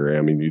Tiger.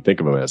 I mean, you think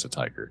of him as a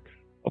Tiger.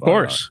 Of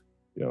course.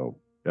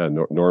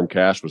 Norm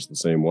Cash was the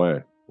same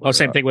way.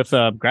 Same thing with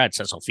Brad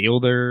Cecil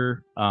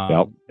Fielder.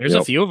 There's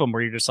a few of them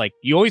where you're just like,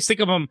 you always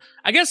think of them.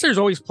 I guess there's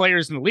always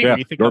players in the league where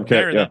you think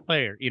they're that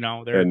player.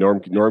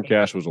 Norm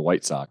Cash was a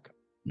White Sox.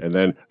 And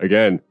then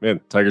again,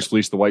 Tigers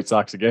fleeced the White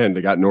Sox again.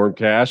 They got Norm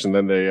Cash, and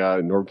then they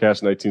Norm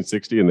Cash in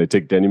 1960, and they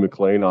take Denny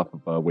McLain off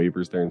of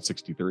waivers there in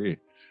 63.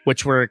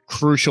 Which were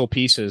crucial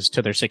pieces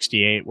to their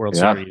 68 World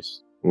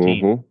Series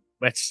team.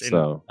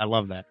 I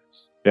love that.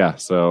 Yeah,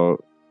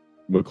 so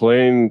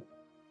McLain,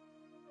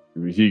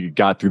 he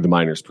got through the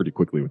minors pretty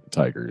quickly with the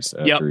Tigers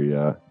after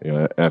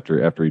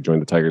he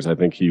joined the Tigers. I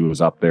think he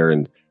was up there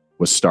and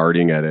was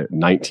starting at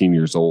 19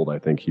 years old. I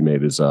think he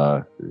made his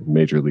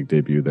major league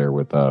debut there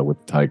with the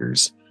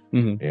Tigers,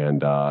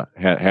 and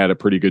had a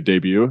pretty good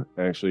debut.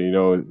 Actually, you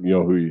know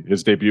who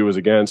his debut was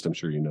against. I'm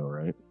sure you know,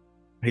 right?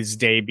 His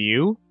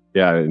debut.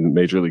 Yeah, in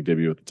major league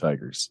debut with the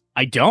Tigers.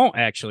 I don't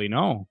actually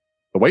know.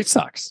 The White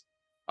Sox.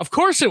 Of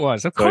course it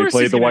was. Of course he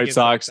played the White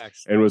Sox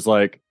and was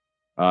like,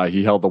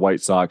 he held the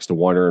White Sox to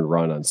 1 earned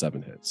run on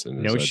 7 hits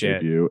in his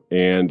debut.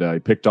 And he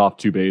picked off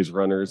 2 base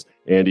runners,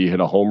 and he hit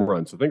a home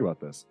run. So think about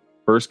this.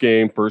 First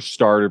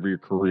start of your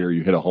career,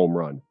 you hit a home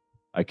run.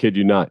 I kid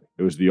you not.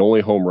 It was the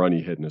only home run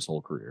he hit in his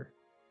whole career.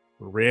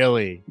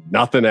 Really?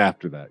 Nothing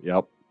after that.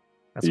 Yep.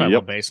 That's why I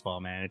love baseball,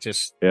 man. It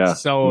just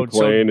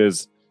McLain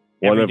is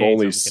one of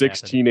only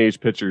 6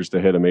 teenage pitchers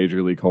to hit a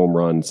major league home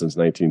run since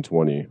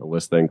 1920. A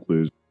list that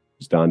includes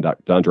Don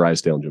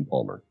Drysdale and Jim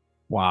Palmer.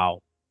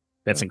 Wow.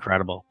 That's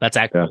incredible. That's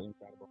actually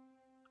incredible.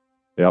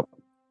 Yep.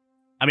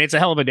 I mean, it's a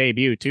hell of a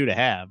debut, too, to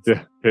have.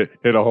 Yeah,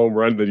 hit a home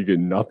run, then you get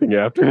nothing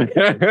after.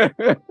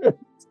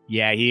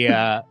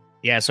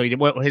 So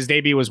his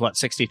debut was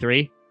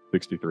 63?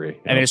 63.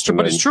 And his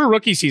true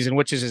rookie season,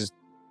 which is his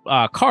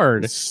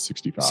card,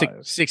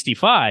 65.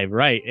 65,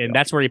 right? And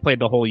that's where he played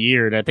the whole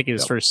year. And I think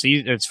his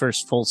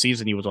first full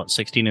season, he was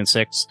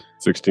 16-6.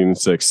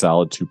 16-6,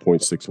 solid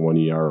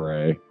 2.61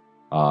 ERA.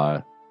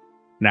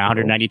 Now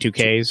 192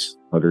 Ks.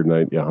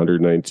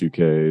 192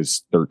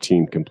 Ks,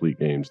 13 complete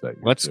games that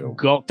year. Let's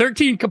go.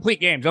 13 complete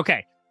games.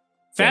 Okay.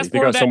 Fast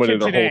forward that someone to in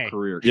their today. whole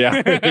career.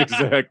 Yeah,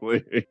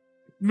 exactly. You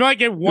might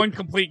get one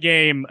complete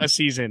game a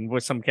season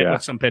with some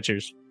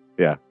pitchers.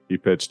 Yeah, he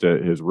pitched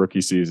his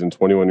rookie season,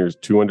 21 years,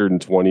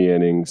 220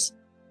 innings,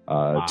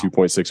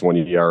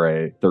 2.61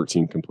 ERA,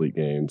 13 complete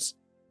games,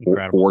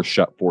 four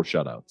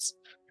shutouts.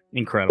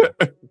 Incredible.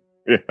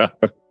 Yeah,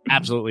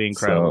 absolutely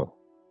incredible.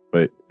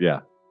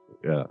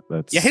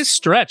 His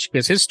stretch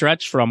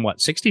from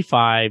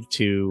 65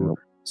 to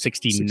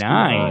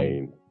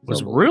 69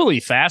 was really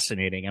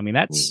fascinating. I mean,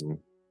 that's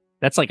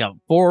like a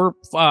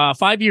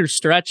 4-year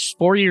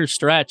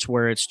stretch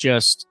where it's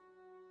just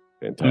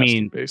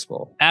fantastic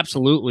baseball.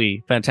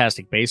 Absolutely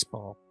fantastic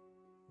baseball.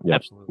 Yep.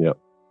 Absolutely.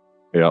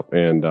 Yep.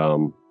 And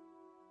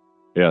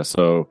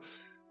so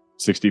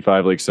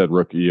 65, like I said,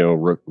 rookie,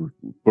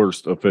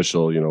 first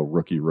official,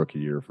 rookie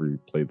year for he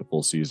played the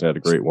full season, had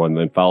a great one,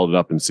 then followed it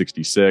up in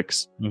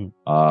 66. He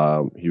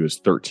was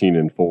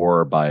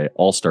 13-4 by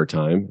All-Star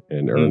time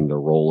and earned the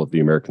role of the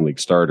American League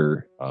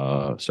starting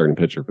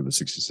pitcher for the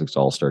 66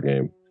 All-Star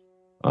game,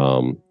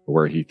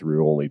 where he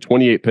threw only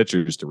 28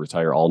 pitchers to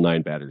retire all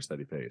 9 batters that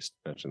he faced.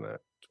 Mention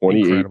that.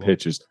 28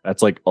 pitches.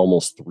 That's like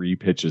almost 3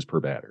 pitches per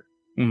batter.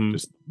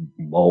 Just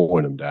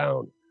mowing them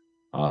down.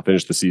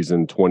 Finished the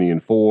season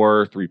 20-4,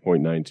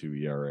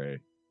 3.92 ERA,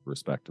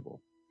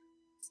 respectable.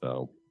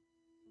 So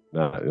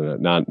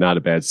not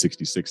a bad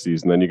 66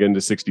 season. Then you get into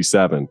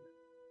 67.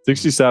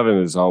 67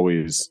 is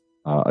always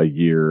a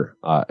year.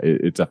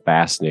 It's a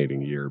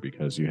fascinating year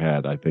because you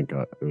had, I think,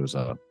 it was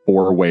a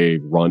 4-way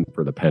run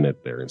for the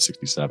pennant there in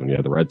 67. You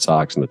had the Red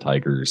Sox and the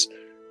Tigers,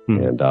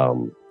 and I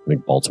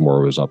think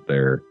Baltimore was up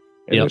there.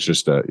 And it's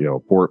just a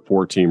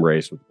 4-team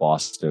race with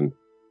Boston,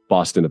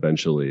 Boston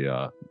eventually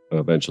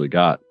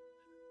got.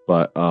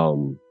 But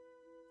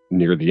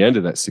near the end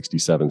of that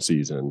 67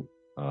 season,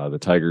 the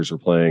Tigers were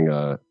playing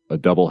a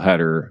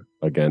doubleheader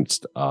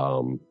against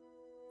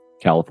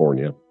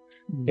California,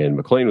 and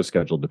McLain was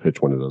scheduled to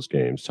pitch one of those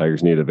games.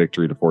 Tigers needed a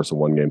victory to force a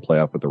one-game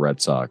playoff with the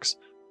Red Sox.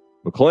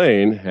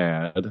 McLain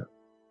had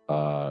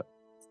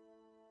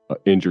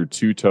injured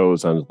two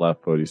toes on his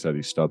left foot. He said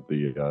he stubbed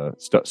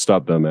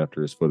them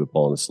after his foot had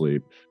fallen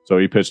asleep. So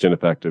he pitched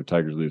ineffective.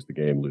 Tigers lose the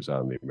game, lose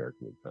out in the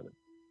American League pennant.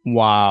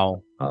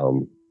 Wow.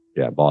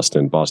 Yeah,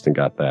 Boston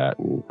got that,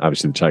 and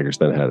obviously the Tigers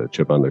then had a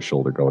chip on their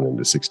shoulder going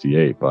into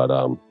 68. But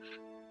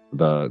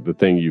the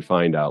thing you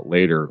find out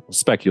later,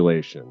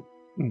 speculation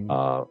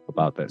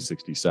about that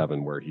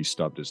 67 where he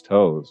stubbed his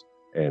toes,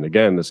 and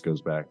again, this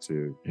goes back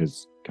to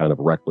his kind of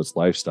reckless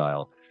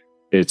lifestyle.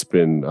 It's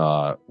been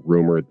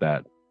rumored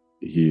that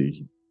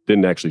he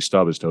didn't actually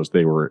stub his toes;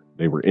 they were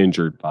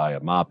injured by a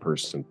mob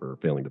person for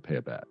failing to pay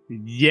a bet.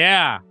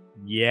 Yeah.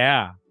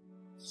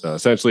 So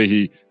essentially,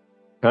 he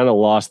kind of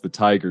lost the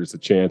Tigers a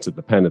chance at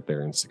the pennant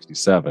there in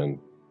 67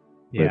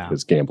 with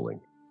his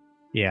gambling.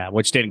 Yeah,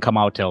 which didn't come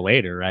out till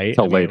later, right?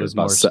 Till later, I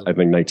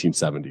think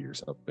 1970 or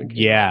something.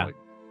 Yeah.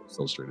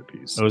 Illustrated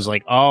piece. It was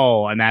like,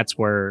 and that's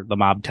where the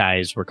mob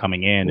ties were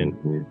coming in,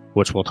 and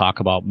which we'll talk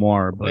about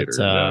more. But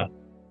later,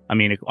 I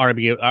mean,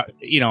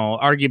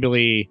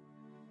 arguably,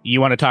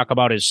 you want to talk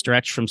about his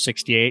stretch from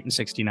 68 and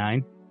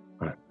 69?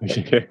 I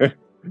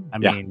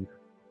mean,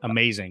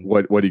 amazing.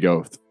 What do you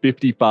go?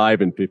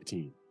 55 and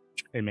 15.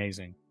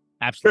 Amazing.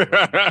 Absolutely.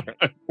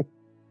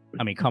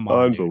 I mean, come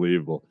on.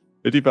 Unbelievable.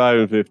 Dude. 55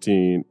 and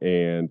 15.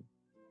 And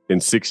in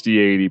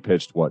 68, he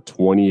pitched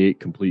 28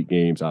 complete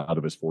games out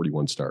of his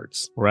 41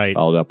 starts. Right.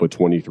 Followed up with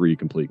 23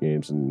 complete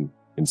games in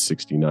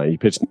 69. He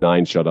pitched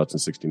 9 shutouts in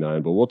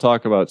 69. But we'll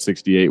talk about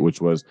 68, which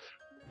was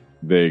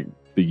the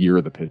year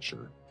of the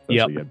pitcher.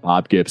 Yep. So you had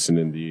Bob Gibson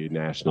in the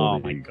National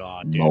League, my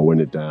God, mowing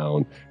it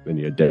down. Then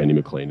you had Denny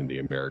McLain in the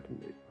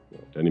American League.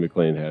 Denny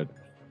McLain had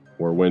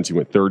more wins. He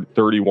went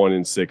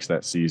 31-6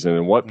 that season.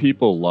 And what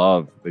people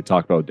love, they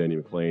talk about Denny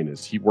McLain,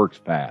 is he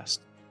worked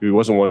fast. He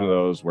wasn't one of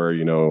those where,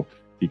 he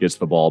gets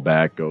the ball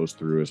back, goes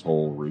through his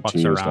whole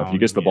routine and stuff. He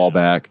gets the ball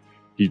back.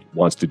 He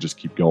wants to just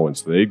keep going.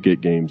 So they'd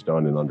get games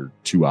done in under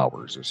 2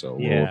 hours or so,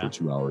 over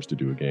 2 hours to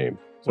do a game.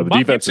 So the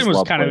defense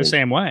was kind of the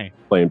same way.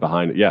 Playing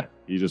behind it. Yeah.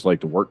 He just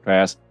liked to work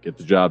fast, get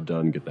the job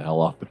done, get the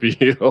hell off the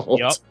field.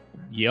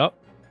 Yep.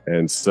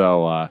 And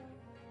so,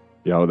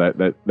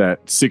 that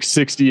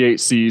 68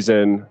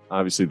 season,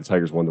 obviously the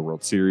Tigers won the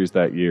World Series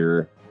that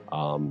year.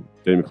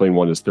 Denny McLain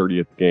won his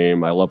 30th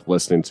game. I love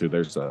listening to,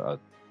 there's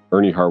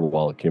Ernie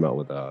Harwell came out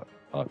with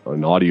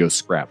an audio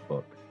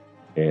scrapbook,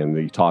 and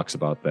he talks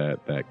about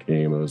that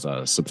game. It was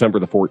September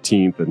the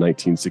 14th of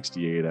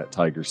 1968 at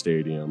Tiger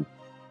Stadium.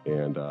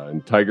 And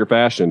in Tiger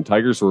fashion,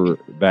 Tigers were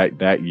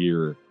that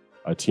year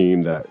a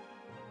team that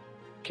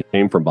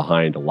came from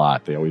behind a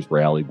lot. They always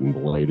rallied in the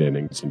late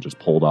innings and just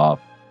pulled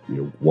off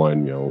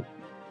one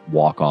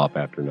walk off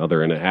after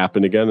another, and it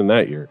happened again in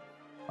that year.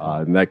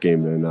 In that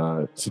game in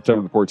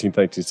September the 14th,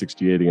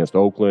 1968 against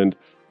Oakland,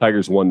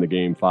 Tigers won the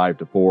game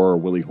 5-4.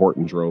 Willie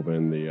Horton drove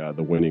in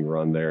the winning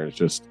run there. And it's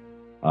just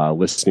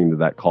listening to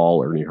that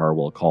call, Ernie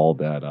Harwell called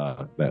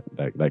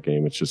that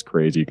game. It's just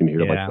crazy. You can hear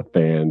like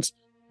the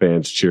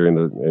fans cheering,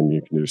 and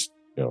you can just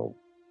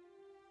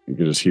you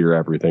can just hear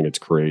everything. It's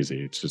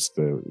crazy. It's just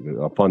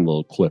a fun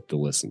little clip to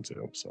listen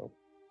to. So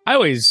I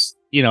always,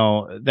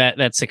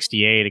 that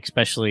 68,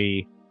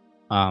 especially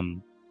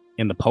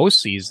in the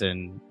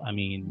postseason, I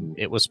mean,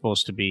 it was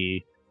supposed to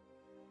be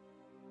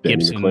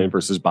Denny McLain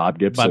versus Bob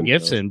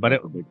Gibson. But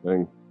a big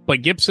thing.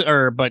 But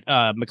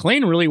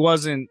McLain really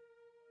wasn't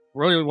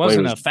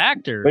a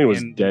factor. McLain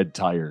was dead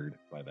tired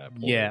by that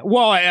point. Yeah,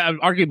 well,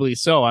 arguably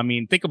so. I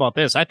mean, think about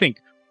this. I think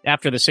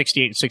after the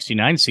 68 and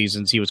 69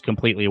 seasons, he was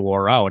completely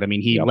wore out. I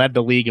mean, he led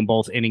the league in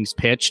both innings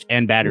pitched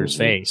and batters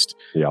faced.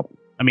 Yep.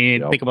 I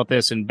mean, think about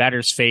this. And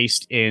batters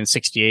faced in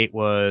 68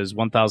 was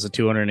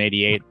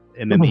 1,288.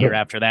 And then the year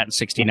after that in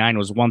 69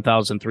 was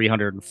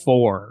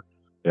 1,304.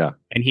 Yeah.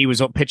 And he was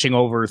pitching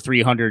over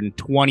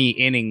 320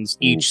 innings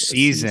each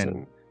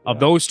season of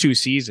those 2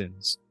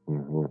 seasons.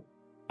 Mm-hmm.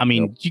 I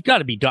mean, you got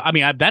to be done. I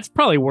mean, that's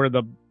probably where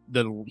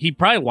he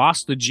probably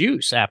lost the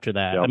juice after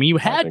that. Yep, I mean, you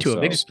had to.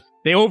 So.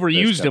 They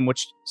overused him,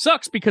 which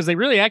sucks because they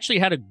really actually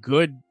had a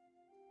good.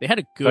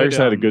 Tigers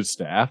had a good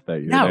staff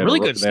that year. Yeah, really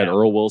good staff. They had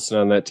Earl Wilson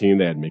on that team.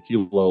 They had Mickey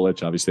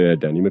Lolich. Obviously, they had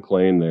Denny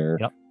McLain there.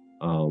 Yep.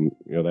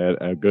 They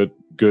had a good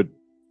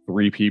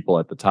 3 people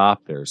at the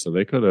top there, so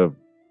they could have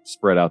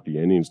spread out the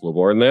innings a little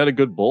more. And they had a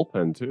good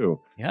bullpen too.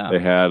 Yeah. They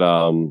had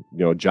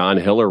John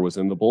Hiller was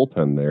in the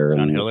bullpen there.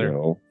 John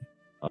Hiller.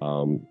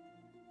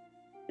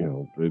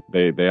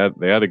 They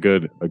had a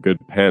good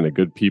pen, a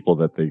good people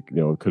that they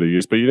could have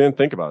used, but you didn't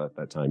think about it at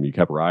that time. You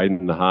kept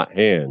riding the hot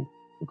hand.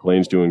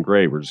 McLain's doing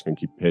great. We're just going to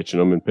keep pitching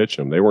them.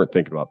 They weren't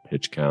thinking about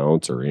pitch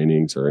counts or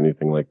innings or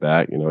anything like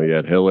that. You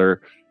had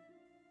Hiller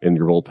in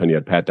your bullpen. You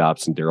had Pat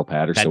Dobson, Daryl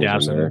Patterson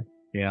was in there.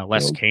 Yeah,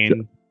 Les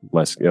Kane.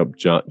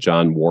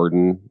 John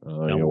Warden.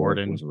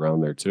 Warden was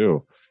around there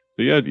too.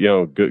 he had,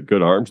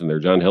 good arms in there.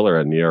 John Hiller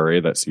had an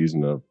ERA that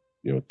season of,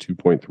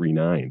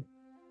 2.39.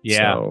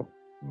 Yeah. So,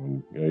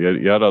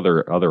 you had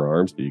other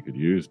arms that you could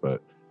use,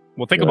 but.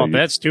 Well, think about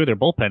this too. Their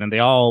bullpen, and they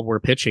all were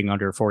pitching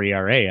under 4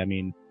 ERA. I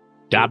mean,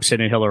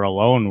 Dobson and Hiller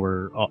alone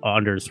were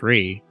under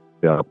 3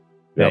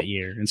 that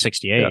year in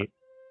 68.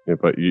 Yeah,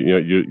 but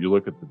you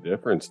look at the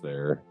difference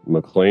there.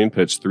 McLain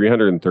pitched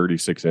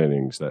 336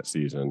 innings that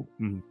season.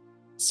 Mm-hmm.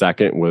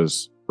 Second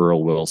was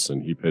Earl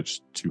Wilson. He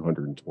pitched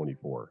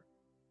 224.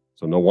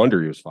 So no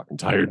wonder he was fucking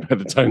tired by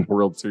the time the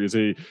World Series.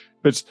 He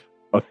pitched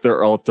a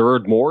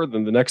third more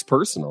than the next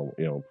person,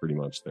 pretty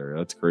much there.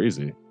 That's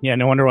crazy. Yeah,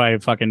 no wonder why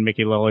fucking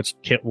Mickey Lolich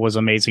was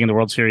amazing in the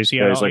World Series.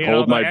 He's like,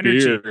 hold my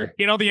beer.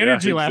 The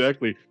energy left.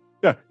 Exactly.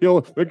 Yeah,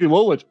 Mickey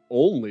Lolich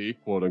only,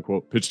 quote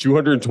unquote, pitched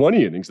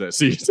 220 innings that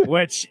season,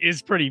 which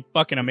is pretty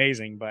fucking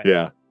amazing. But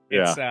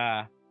it's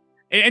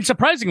and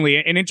surprisingly,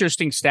 an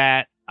interesting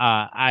stat.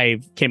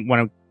 When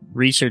I'm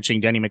researching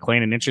Denny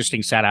McLain, an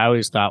interesting stat I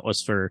always thought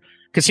was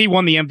because he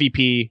won the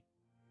MVP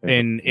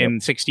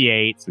in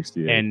 68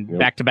 and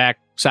back-to-back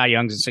Cy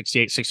Youngs in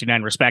 68,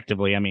 69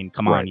 respectively. I mean,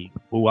 come on,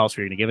 who else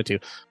are you going to give it to?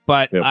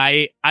 But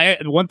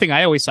one thing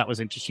I always thought was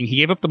interesting, he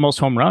gave up the most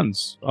home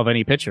runs of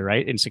any pitcher,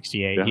 right? In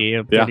 68, he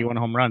gave 31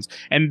 home runs.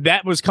 And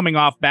that was coming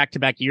off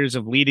back-to-back years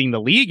of leading the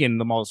league in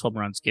the most home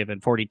runs given,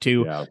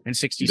 42 and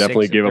 66. He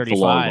definitely gave 35. up the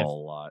long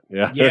ball a lot.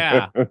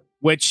 Yeah,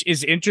 which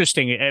is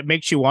interesting. It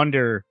makes you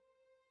wonder,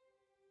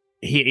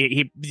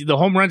 the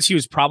home runs he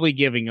was probably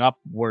giving up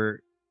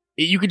were,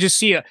 you could just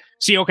see.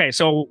 Okay,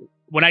 so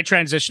when I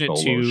transition it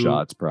to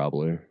shots,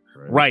 probably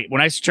right.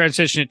 When I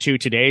transition it to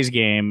today's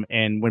game,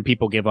 and when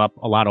people give up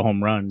a lot of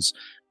home runs,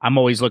 I'm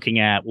always looking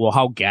at, well,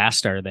 how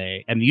gassed are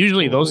they? And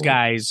usually those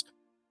guys,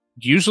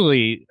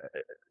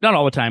 not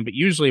all the time, but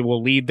usually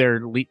will lead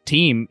their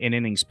team in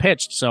innings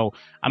pitched. So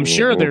I'm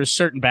sure there's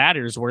certain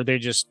batters where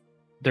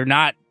they're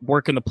not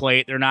working the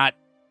plate, they're not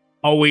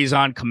always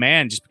on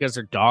command just because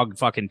they're dog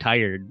fucking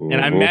tired. And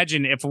I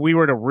imagine if we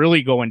were to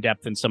really go in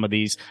depth in some of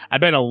these, I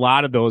bet a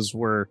lot of those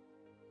were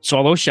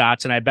solo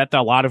shots, and I bet that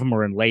a lot of them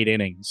were in late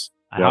innings.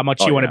 How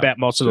much you want to bet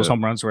most of those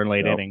home runs were in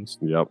late innings?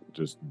 Yep,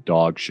 just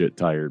dog shit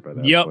tired by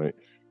that point.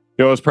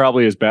 It was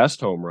probably his best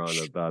home run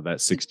of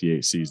that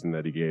 68 season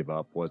that he gave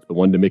up was the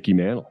one to Mickey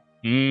Mantle.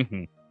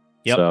 Mm-hmm.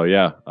 Yep. So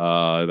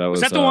that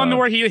was that the one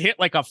where he hit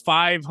like a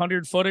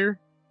 500-footer?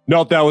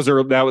 No, that was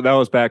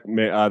back.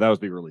 That was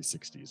the early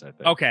 60s, I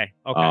think. Okay.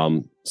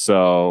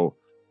 So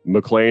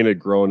McLain had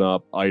grown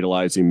up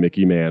idolizing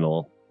Mickey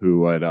Mantle,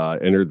 who had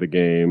entered the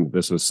game.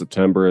 This was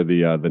September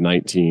the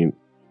 19th.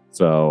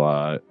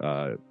 So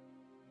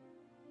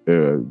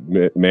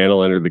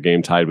Mantle entered the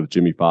game tied with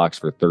Jimmy Fox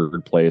for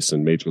third place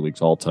in Major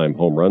League's all-time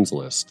home runs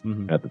list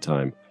at the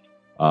time.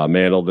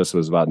 Mantle, this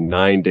was about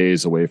 9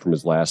 days away from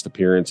his last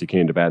appearance. He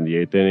came to bat in the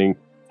 8th inning.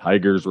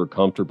 Tigers were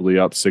comfortably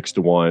up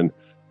 6-1.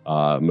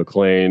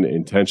 McLain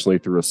intentionally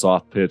threw a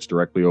soft pitch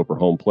directly over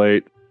home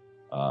plate.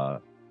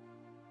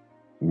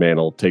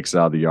 Mantle takes it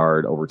out of the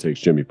yard, overtakes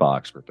Jimmy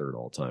Fox for third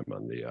all time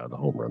on the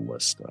home run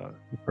list.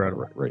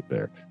 Incredible, right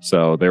there.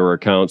 So there were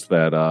accounts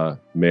that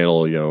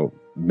Mantle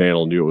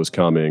knew it was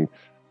coming.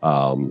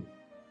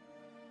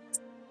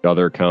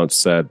 Other accounts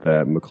said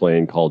that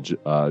McLain called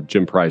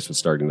Jim Price was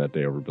starting that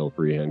day over Bill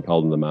Freehan,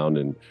 called him the mound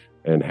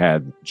and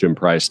had Jim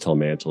Price tell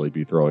Mantle he'd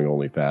be throwing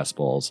only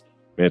fastballs.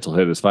 Mantle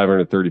hit his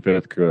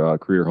 535th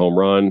career home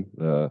run,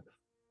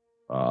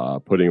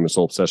 putting him in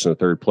sole possession of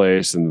third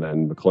place. And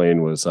then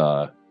McLain was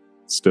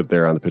stood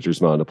there on the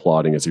pitcher's mound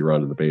applauding as he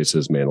rounded the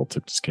bases. Mantle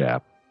tipped his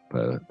cap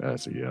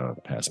as he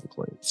passed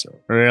McLain. So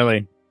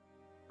really,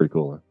 pretty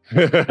cool.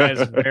 Huh? That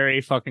is very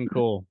fucking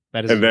cool.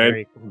 That is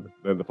very cool.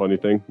 Then the funny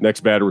thing,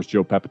 next batter was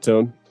Joe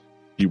Pepitone.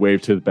 He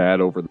waved his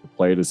bat over the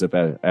plate as if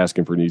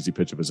asking for an easy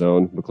pitch of his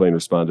own. McLain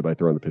responded by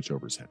throwing the pitch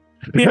over his head.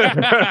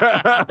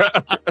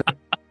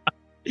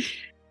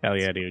 Hell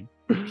yeah, dude.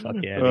 Fuck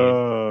yeah, dude.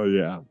 Oh,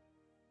 yeah. Of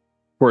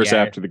course,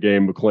 after the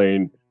game,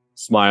 McLain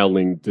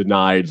smiling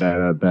denied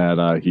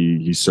that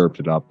he served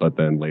it up, but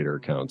then later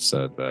accounts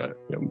said that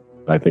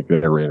I think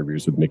there were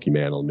interviews with Mickey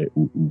Mantle.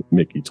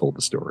 Mickey told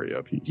the story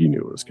of he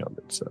knew it was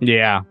coming. So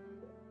yeah,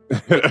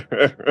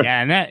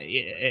 and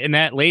in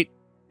that late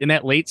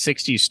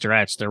 60s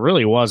stretch, there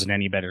really wasn't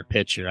any better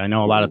pitcher. I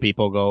know a lot of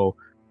people go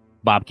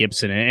Bob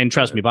Gibson, and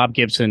trust me, Bob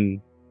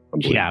Gibson.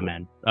 Yeah,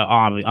 man.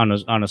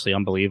 Honestly,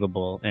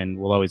 unbelievable, and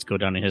will always go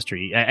down in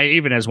history,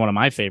 even as one of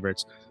my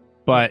favorites.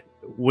 But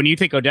when you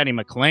think of Denny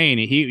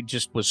McLain, he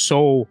just was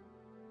so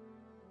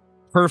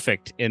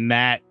perfect in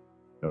that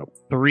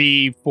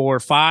 3, 4,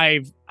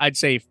 5, I'd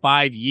say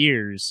 5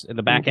 years in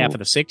the back half of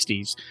the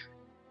 60s.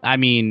 I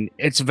mean,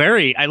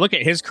 I look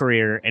at his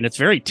career, and it's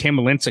very Tim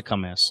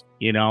Lincecum-esque,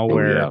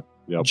 where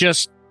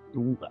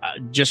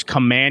just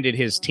commanded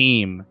his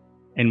team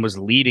and was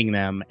leading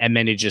them, and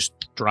then it just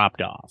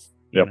dropped off.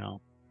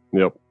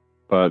 Yep.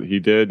 but he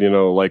did,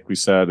 like we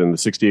said, in the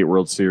 68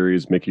 World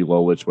Series, Mickey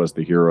Lolich was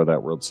the hero of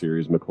that World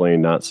Series.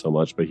 McLain, not so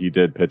much, but he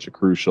did pitch a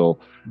crucial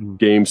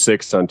Game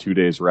 6 on 2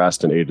 days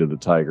rest and aided the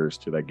Tigers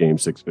to that Game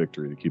 6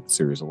 victory to keep the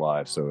series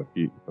alive. So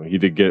he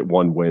did get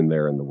one win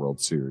there in the World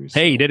Series.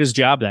 Hey, he did his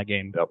job that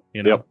game.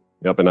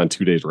 Yep. And on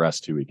 2 days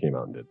rest, too, he came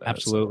out and did that.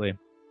 Absolutely.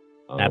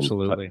 So,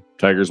 Absolutely.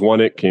 Tigers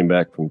won it, came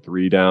back from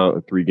 3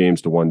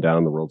 games to 1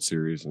 down the World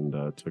Series and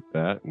took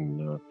that.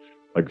 And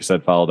like we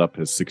said, followed up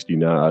his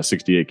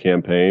 68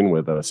 campaign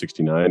with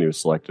 69. He was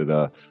selected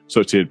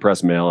Associated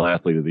Press Male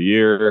Athlete of the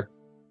Year.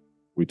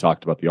 We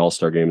talked about the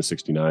All-Star Game of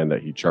 69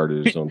 that he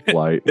chartered his own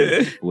flight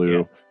and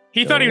flew. Yeah.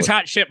 He thought he was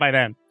hot shit by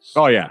then.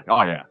 Oh yeah.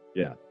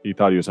 He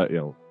thought he was,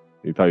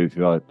 he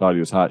thought he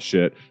was hot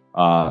shit.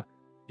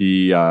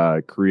 He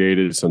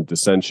created some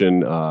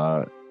dissension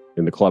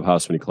in the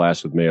clubhouse when he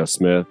clashed with Mayo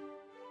Smith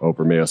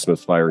over Mayo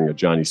Smith firing of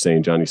Johnny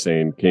Sain. Johnny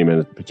Sain came in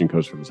as the pitching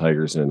coach for the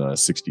Tigers in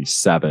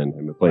 67,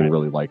 and McLain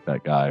really liked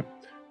that guy.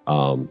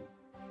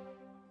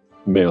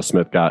 Mayo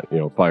Smith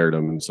fired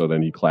him, and so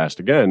then he clashed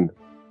again.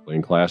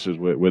 McLain clashes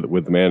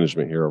with the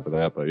management here over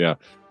that, but yeah,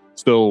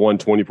 still won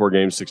 24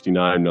 games,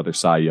 69, another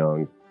Cy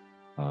Young.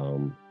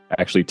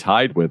 Actually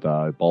tied with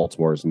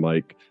Baltimore's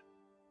Mike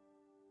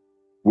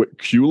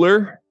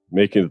Kuehler,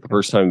 making it the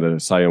first time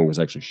that Cy Young was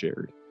actually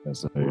shared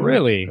as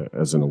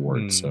an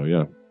award. So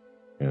yeah.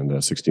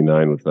 And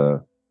 69 with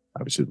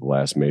obviously the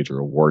last major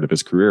award of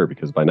his career,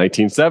 because by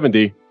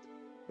 1970,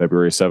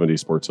 February 70,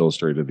 Sports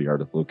Illustrated, the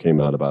article came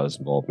out about his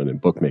involvement in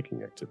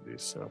bookmaking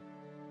activities. So,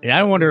 yeah,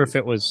 I wonder if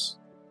it was,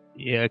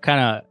 he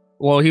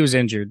was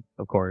injured,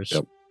 of course.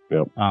 Yep.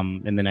 In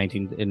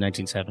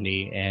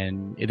 1970,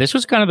 and this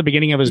was kind of the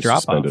beginning of his drop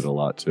off. Suspended a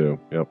lot too.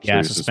 Yep.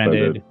 Yeah, so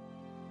suspended.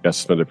 Got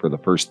suspended for the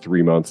first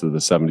 3 months of the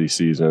 70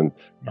 season.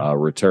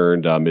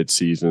 Returned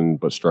mid-season,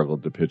 but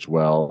struggled to pitch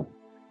well.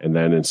 And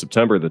then in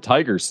September, the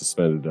Tigers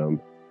suspended him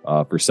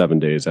for 7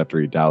 days after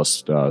he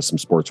doused some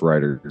sports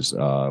writers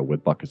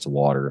with buckets of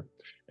water.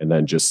 And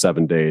then just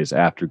 7 days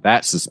after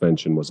that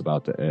suspension was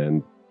about to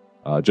end,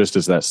 just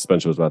as that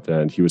suspension was about to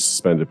end, he was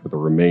suspended for the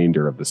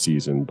remainder of the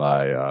season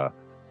by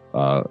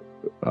MLB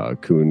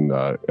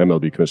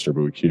Commissioner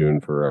Bowie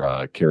Kuhn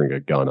for carrying a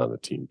gun on the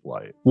team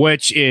flight.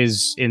 Which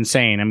is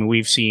insane. I mean,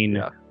 we've seen...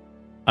 Yeah.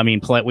 I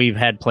mean, we've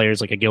had players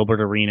like a Gilbert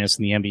Arenas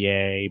in the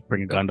NBA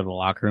bring a gun to the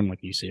locker room.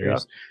 Like, are you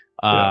serious?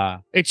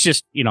 It's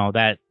just,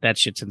 that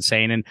shit's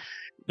insane. And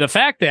the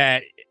fact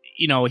that,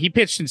 he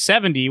pitched in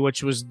 70,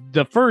 which was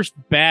the first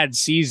bad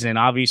season,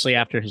 obviously,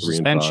 after his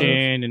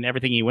suspension and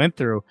everything he went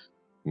through.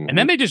 Mm-hmm. And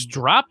then they just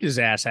dropped his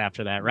ass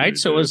after that, right?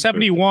 So it was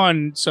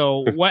 71.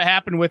 So what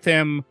happened with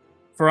him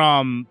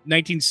from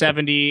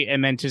 1970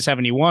 and then to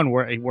 71?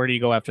 Where do you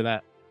go after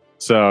that?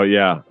 So,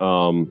 yeah.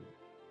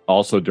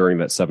 Also during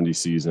that 70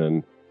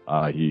 season,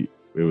 he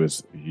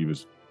was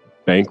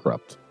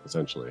bankrupt,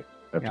 essentially.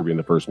 After being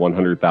the first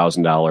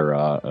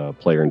 $100,000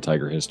 player in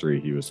Tiger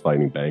history, he was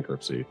fighting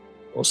bankruptcy,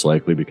 most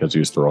likely because he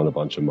was throwing a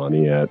bunch of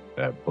money at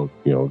both,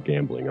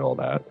 gambling and all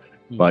that.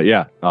 Mm-hmm. But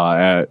yeah,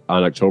 on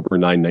October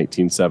 9,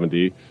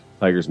 1970,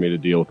 Tigers made a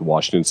deal with the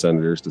Washington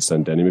Senators to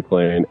send Denny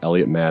McLain,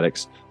 Elliot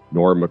Maddox,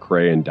 Norm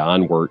McRae, and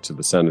Don Wirt to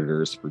the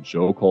Senators for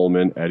Joe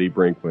Coleman, Eddie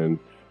Brinkman,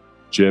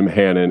 Jim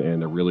Hannon,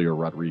 and Aurelio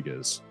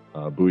Rodriguez.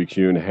 Bowie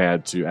Kuhn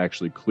had to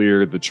actually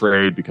clear the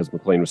trade because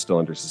McLain was still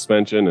under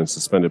suspension, and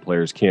suspended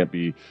players can't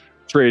be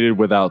traded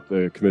without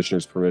the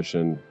commissioner's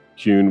permission.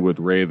 Kuhn would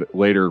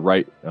later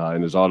write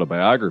in his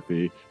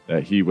autobiography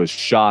that he was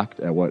shocked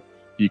at what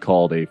he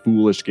called a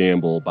foolish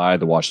gamble by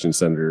the Washington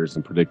Senators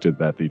and predicted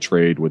that the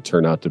trade would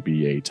turn out to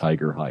be a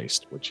Tiger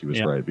heist, which he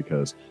was right,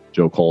 because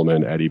Joe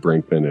Coleman, Eddie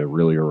Brinkman, and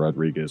Aurelio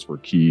Rodriguez were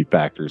key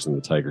factors in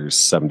the Tigers'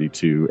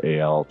 72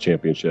 AL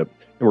championship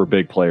and were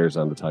big players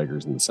on the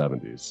Tigers in the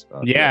 70s.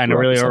 And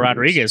Aurelio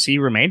Rodriguez, he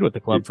remained with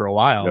the club for a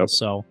while.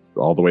 So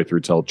all the way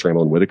through till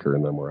Trammell and Whitaker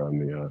and them were on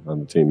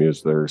the team. He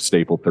was their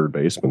staple third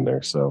baseman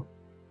there. So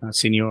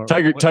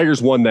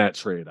Tigers won that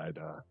trade, I'd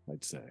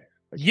say.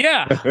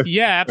 Yeah,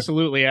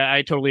 absolutely.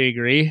 I totally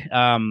agree.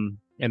 And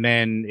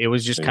then it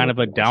was just kind of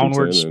a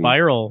downward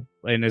spiral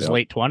in his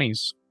late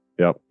 20s.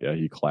 Yep. Yeah,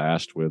 he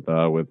clashed with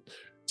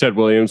Ted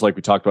Williams, like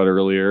we talked about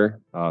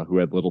earlier, who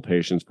had little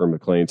patience for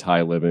McLain's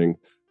high living.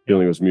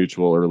 Feeling was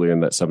mutual early in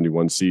that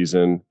 71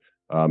 season.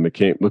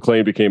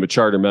 McLain became a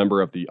charter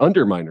member of the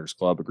Underminers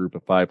Club, a group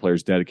of 5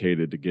 players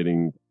dedicated to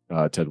getting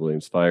Ted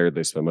Williams fired.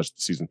 They spent much of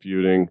the season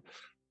feuding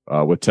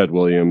with Ted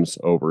Williams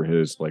over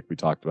his, like we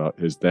talked about,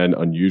 his then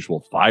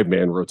unusual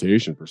 5-man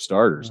rotation for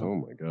starters. Oh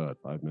my God,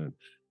 5 men.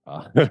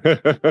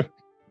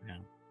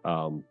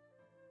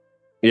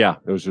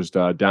 It was just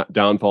a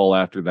downfall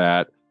after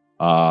that.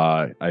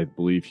 I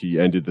believe he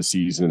ended the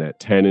season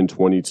at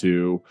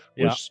 10-22,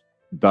 which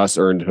thus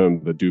earned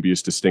him the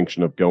dubious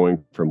distinction of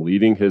going from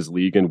leading his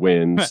league in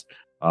wins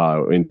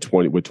with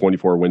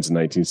 24 wins in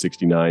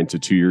 1969 to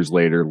 2 years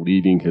later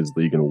leading his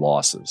league in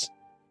losses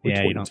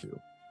with 22.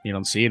 You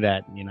don't see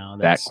that,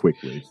 that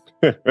quickly.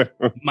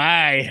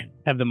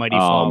 Have the mighty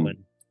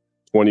fallen.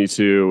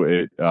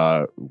 22,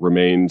 it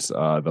remains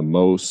the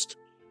most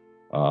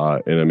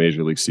in a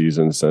major league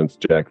season since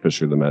Jack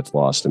Fisher, the Mets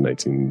lost 24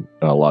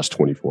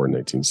 in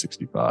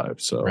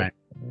 1965. So, right.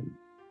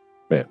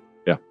 Man,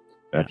 yeah.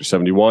 After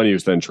 71, he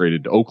was then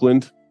traded to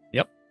Oakland.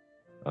 Yep.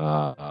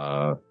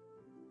 And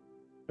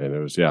it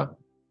was,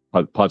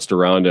 putzed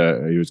around.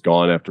 He was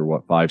gone after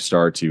 5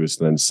 starts. He was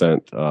then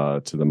sent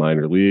to the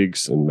minor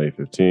leagues in May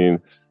 15.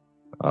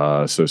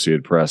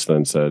 Associated Press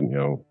then said,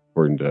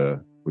 according to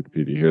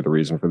Wikipedia here, the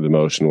reason for the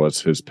demotion was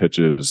his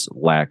pitches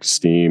lacked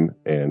steam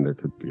and there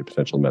could be a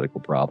potential medical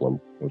problem,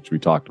 which we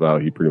talked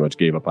about. He pretty much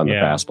gave up on the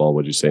fastball.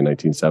 What'd you say,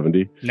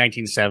 1970?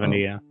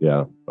 1970, yeah.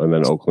 Yeah. And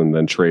then Oakland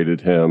then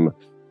traded him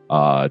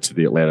to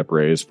the Atlanta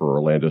Braves for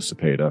Orlando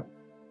Cepeda.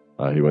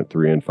 He went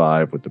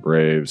 3-5 with the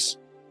Braves.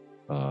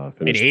 An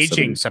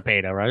aging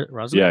Cepeda, right?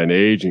 An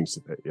aging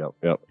Cepeda.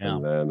 Yep. Yeah.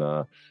 And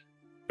then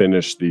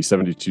finished the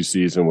 72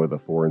 season with a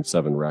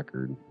 4-7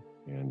 record.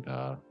 And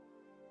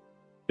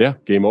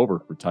game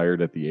over.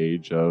 Retired at the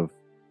age of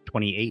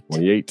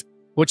 28.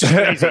 Which is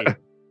crazy.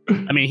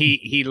 I mean,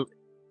 he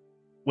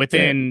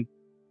within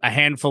a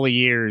handful of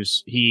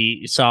years,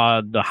 he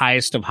saw the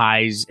highest of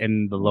highs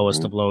and the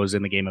lowest of lows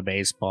in the game of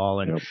baseball.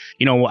 And,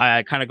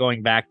 kind of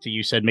going back to,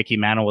 you said Mickey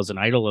Mantle was an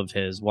idol of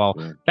his. Well,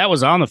 that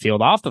was on the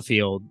field. Off the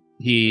field,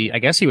 I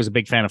guess he was a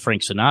big fan of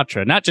Frank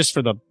Sinatra, not just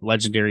for the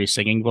legendary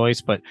singing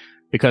voice, but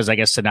because I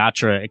guess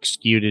Sinatra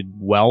exuded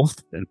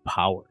wealth and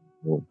power.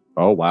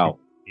 Oh, wow.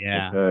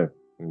 Yeah. Okay.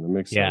 That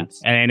makes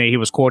sense. And he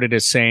was quoted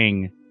as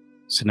saying,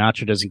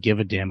 Sinatra doesn't give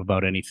a damn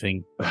about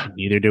anything.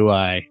 Neither do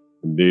I.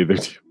 Neither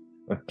do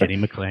Denny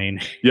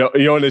McLain.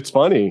 And it's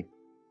funny.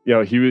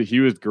 He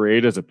was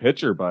great as a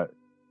pitcher, but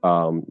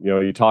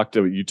you talked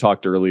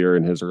earlier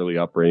in his early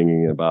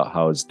upbringing about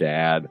how his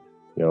dad,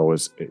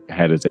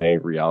 had his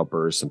angry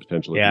outbursts and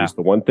potential abuse.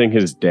 The one thing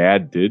his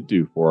dad did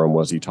do for him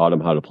was he taught him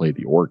how to play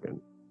the organ.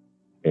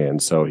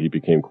 And so he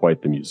became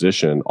quite the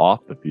musician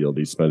off the field.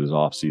 He spent his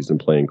off season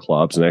playing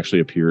clubs and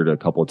actually appeared a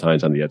couple of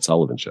times on the Ed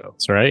Sullivan Show.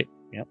 That's right.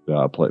 Yep.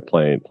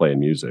 Playing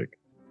music.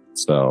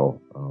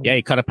 So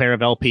he cut a pair of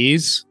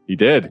LPs. He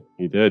did.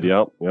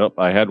 Yep.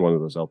 I had one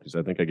of those LPs.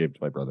 I think I gave it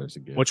to my brother as a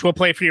gift. Which we'll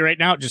play for you right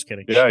now. Just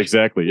kidding. Yeah,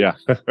 exactly. Yeah.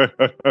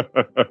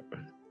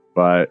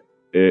 But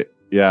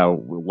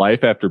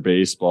life after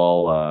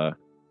baseball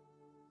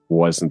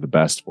wasn't the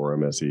best for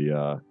him as he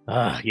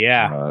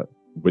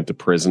went to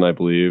prison, I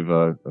believe,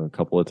 a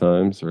couple of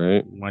times,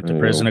 right? Went to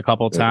prison a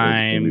couple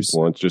times. At least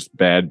once. Just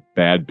bad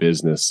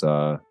business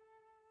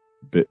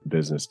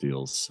business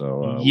deals.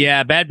 So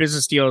bad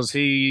business deals.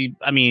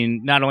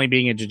 Not only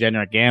being a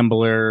degenerate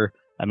gambler,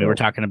 we're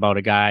talking about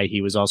a guy,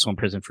 he was also in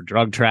prison for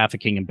drug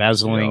trafficking,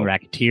 embezzling,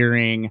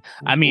 racketeering.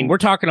 We're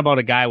talking about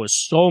a guy with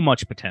so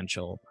much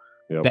potential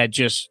that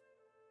just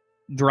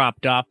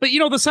dropped off. But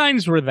the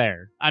signs were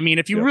there.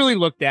 If you really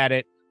looked at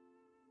it,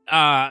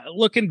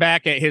 looking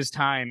back at his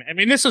time,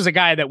 this is a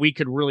guy that we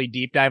could really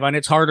deep dive on.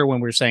 It's harder when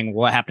we're saying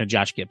what happened to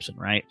Josh Gibson,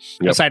 right?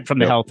 Aside from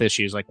the health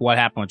issues, like what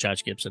happened with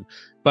Josh Gibson.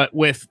 But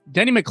with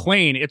Denny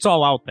McLain, it's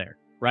all out there,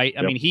 right?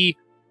 He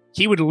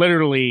would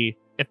literally,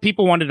 if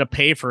people wanted to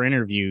pay for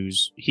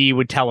interviews, he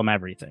would tell them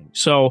everything.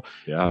 So,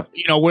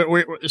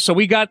 so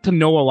we got to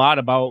know a lot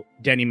about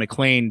Denny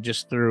McLain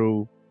just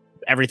through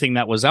everything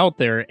that was out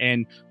there.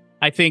 And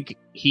I think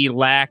he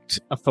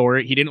lacked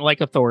authority. He didn't like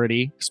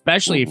authority,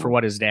 especially for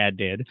what his dad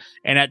did.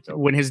 And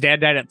when his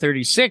dad died at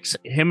 36,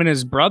 him and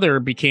his brother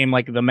became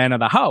like the men of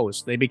the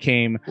house. He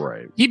became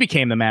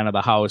the man of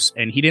the house,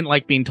 and he didn't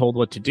like being told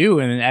what to do.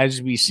 And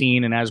as we've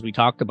seen, and as we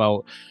talked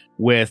about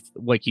with,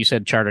 like you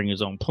said, chartering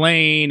his own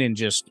plane and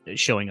just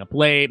showing up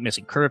late,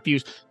 missing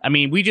curfews.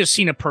 We just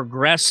seen a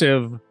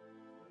progressive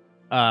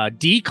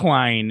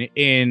decline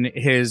in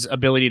his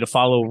ability to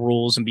follow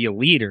rules and be a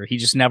leader. He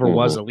just never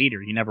was a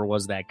leader. He never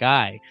was that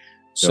guy.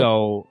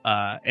 So,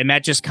 and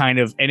that just kind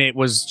of, and it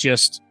was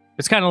just,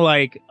 it's kind of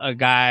like a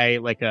guy,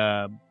 like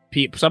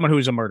someone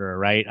who's a murderer,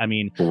 right?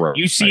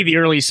 You see the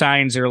early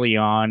signs early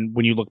on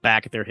when you look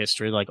back at their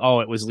history, like,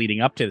 it was leading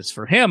up to this.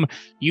 For him,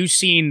 you've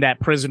seen that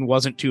prison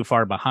wasn't too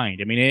far behind.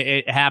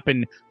 It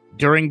happened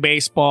during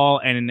baseball,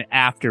 and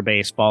after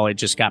baseball, it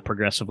just got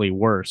progressively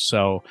worse.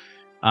 So,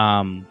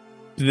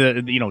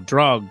 the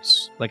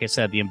drugs, like I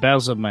said, the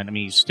embezzlement,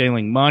 he's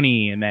stealing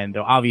money, and then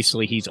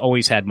obviously he's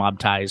always had mob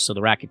ties, so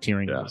the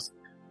racketeering was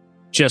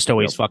just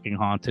always fucking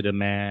haunted him,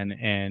 man.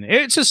 And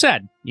it's just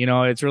sad,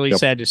 it's really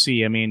sad to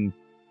see.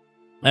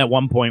 At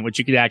one point, which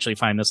you could actually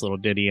find this little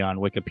ditty on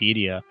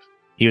Wikipedia,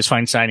 he was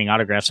fine signing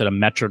autographs at a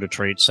Metro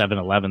Detroit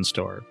 7-Eleven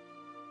store.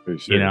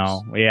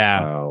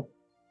 Wow.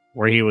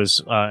 Where he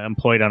was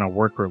employed on a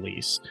work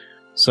release.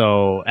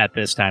 So at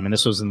this time, and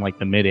this was in like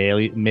the mid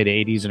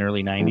 80s and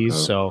early 90s.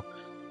 So,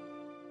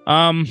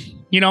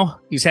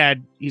 he's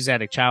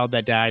had a child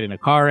that died in a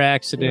car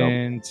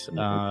accident.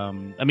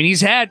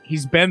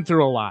 He's been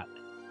through a lot.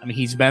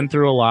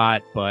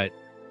 But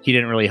he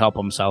didn't really help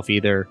himself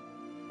either.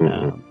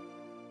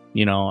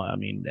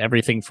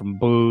 Everything from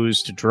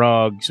booze to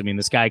drugs.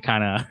 This guy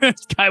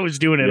was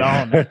doing it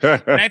all.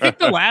 And I think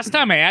the last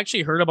time I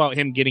actually heard about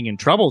him getting in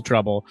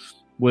trouble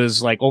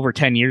was like over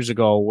 10 years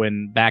ago,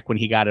 when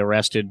he got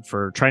arrested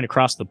for trying to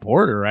cross the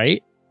border,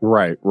 right?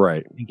 Right.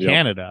 In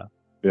Canada.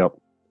 Yep.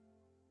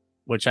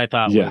 Which I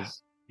thought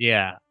was,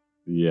 yeah.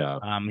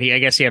 I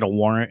guess he had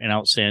an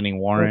outstanding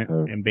warrant,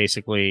 and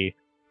basically,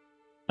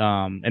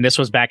 and this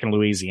was back in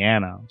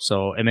Louisiana.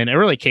 So, and then it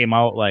really came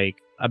out like,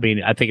 I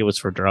mean, I think it was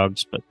for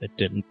drugs, but they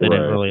didn't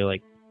really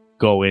like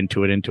go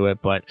into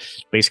it. But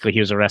basically, he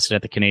was arrested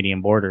at the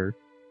Canadian border.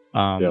 He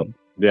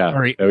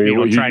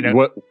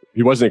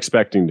wasn't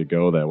expecting to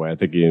go that way. I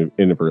think he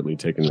inadvertently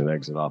taken an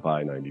exit off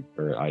I-90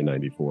 or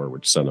I-94,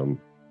 which sent him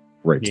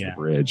right to the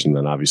bridge. And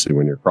then obviously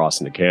when you're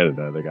crossing to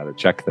Canada, they got to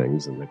check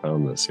things, and they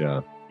found this.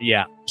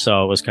 Yeah.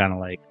 So it was kind of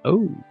like,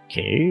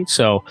 okay.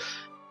 So,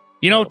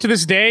 to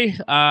this day,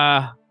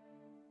 I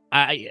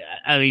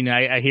mean,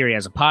 I hear he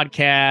has a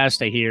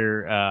podcast. I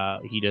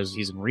hear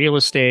he's in real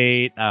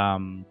estate.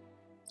 You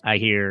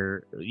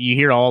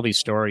hear all these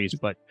stories,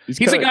 but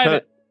he's a guy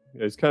that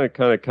it's kind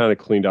of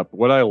cleaned up.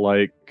 What I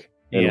like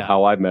and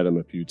how I've met him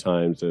a few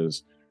times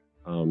is,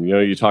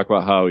 you talk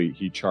about how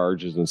he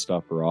charges and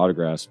stuff for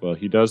autographs. Well,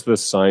 he does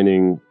this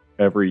signing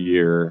every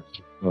year,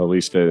 at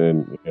least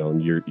in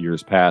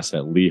years past,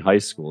 at Lee High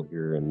School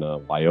here in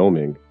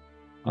Wyoming.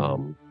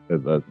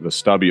 The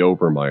Stubby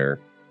Overmeyer.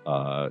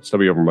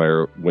 Stubby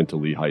Overmeyer went to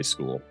Lee High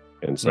School,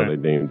 and so they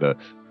named the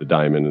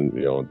diamond and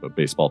the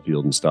baseball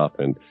field and stuff,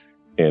 and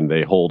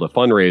they hold a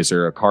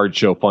fundraiser, a card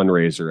show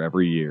fundraiser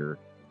every year.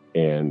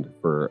 And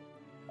for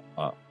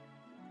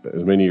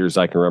as many years as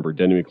I can remember,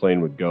 Denny McLain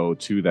would go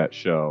to that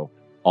show.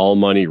 All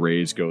money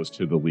raised goes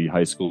to the Lee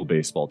High School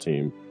baseball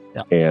team,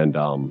 and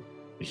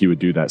he would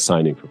do that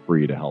signing for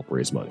free to help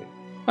raise money.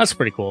 That's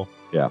pretty cool.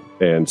 Yeah,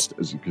 and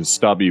because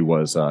Stubby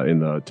was in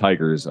the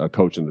Tigers,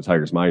 coach in the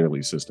Tigers minor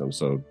league system,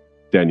 so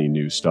Denny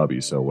knew Stubby.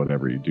 So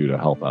whatever you do to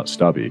help out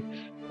Stubby,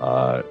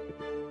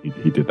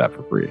 he did that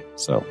for free.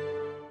 So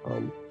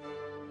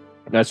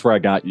that's where I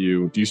got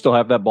you. Do you still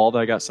have that ball that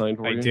I got signed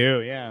for you? I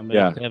do, yeah.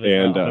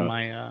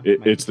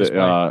 It's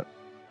the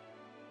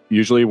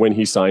usually when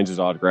he signs his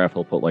autograph,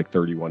 he'll put like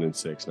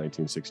 31-6,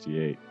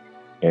 1968.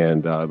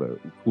 And the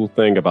cool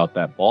thing about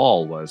that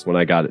ball was when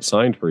I got it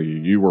signed for you,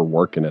 you were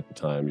working at the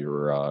time. You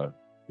were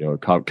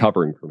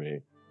covering for me.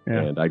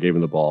 Yeah. And I gave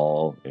him the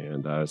ball,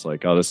 and I was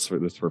like, "Oh, this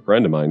is for a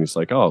friend of mine." He's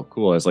like, "Oh,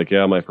 cool." I was like,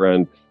 "Yeah, my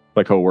friend,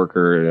 my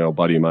coworker,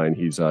 buddy of mine.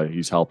 He's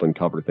helping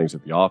cover things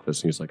at the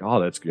office." And he's like, "Oh,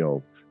 that's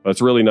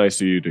really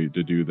nice of you to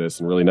do this,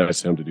 and really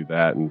nice of him to do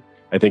that." And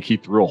I think he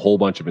threw a whole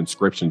bunch of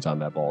inscriptions on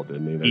that ball,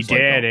 didn't he? He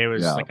did. It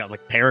was like a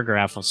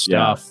paragraph of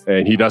stuff. Yeah.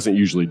 And he doesn't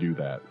usually do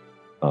that.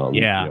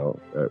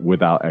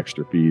 Without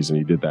extra fees, and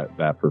he did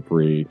that for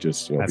free,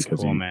 just that's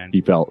because cool, man.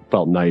 He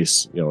felt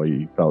nice.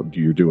 He felt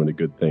you're doing a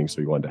good thing,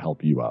 so he wanted to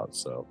help you out.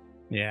 So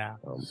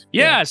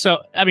So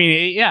I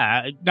mean,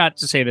 not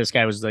to say this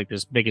guy was like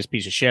this biggest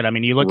piece of shit. I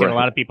mean, you look at a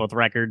lot of people with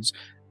records,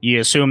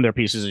 you assume they're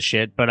pieces of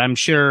shit, but I'm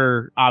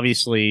sure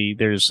obviously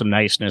there's some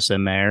niceness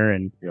in there,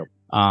 and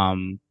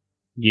I'm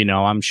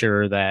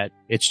sure that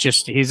it's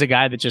just he's a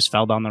guy that just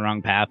fell down the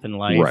wrong path in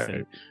life. Right.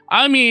 And,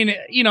 I mean,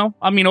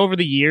 over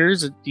the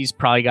years he's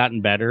probably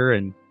gotten better,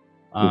 and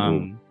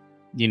but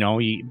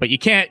you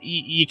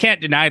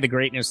can't deny the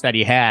greatness that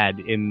he had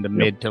in the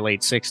mid to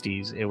late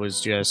 60s. It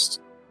was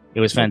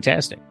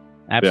fantastic,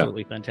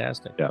 absolutely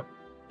fantastic. Yeah,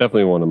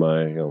 definitely one of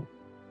my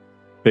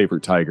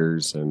favorite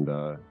Tigers, and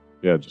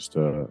just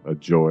a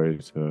joy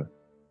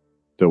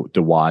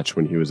to watch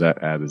when he was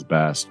at his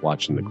best.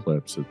 Watching the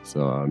clips, it's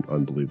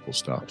unbelievable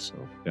stuff. So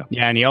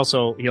and he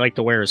liked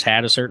to wear his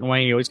hat a certain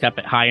way. He always kept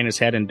it high in his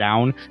head and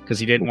down because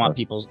he didn't want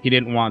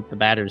the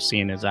batters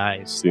seeing his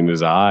eyes.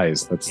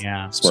 That's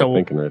smart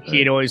thinking right there.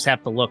 He'd always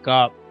have to look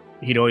up.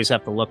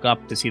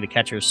 To see the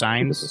catcher's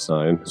signs.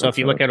 So if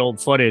you look at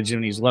old footage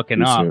and he's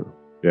looking up,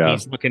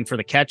 he's looking for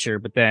the catcher,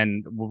 but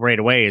then right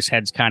away his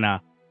head's kind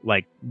of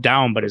like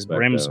down, but his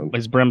brim's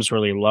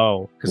really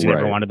low because he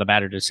never wanted the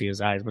batter to see his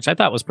eyes, which I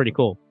thought was pretty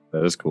cool.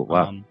 That is cool.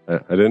 Wow, I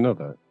didn't know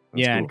that.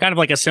 That's cool. And kind of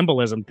like a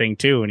symbolism thing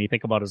too. When you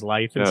think about his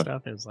life and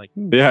stuff, it's like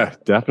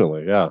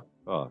definitely,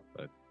 Oh,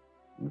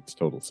 it's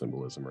total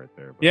symbolism right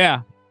there.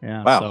 But,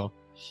 Wow.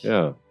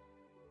 So,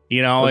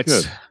 it's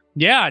good.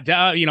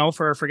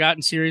 For a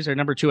Forgotten Series, our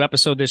number 2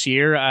 episode this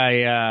year,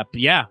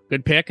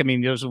 good pick. I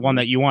mean, there was one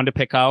that you wanted to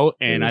pick out,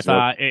 and I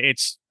thought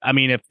if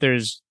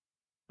there's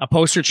a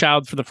poster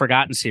child for the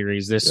Forgotten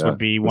Series, this would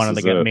be one of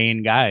the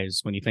main guys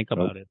when you think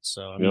about it.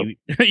 So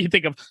you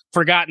think of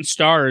Forgotten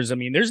Stars. I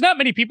mean, there's not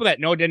many people that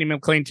know Denny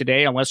McLain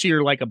today, unless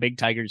you're like a big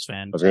Tigers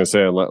fan. I was going to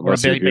say,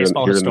 unless you're in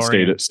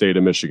the state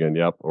of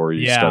Michigan, or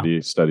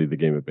you study the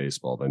game of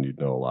baseball, then you'd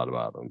know a lot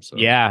about him. So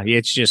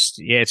he's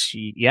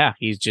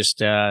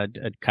just a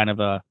kind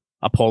of a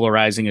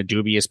polarizing, a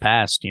dubious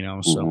past,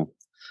 So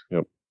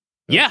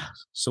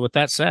So with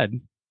that said,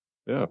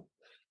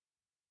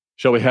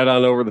 shall we head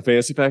on over to the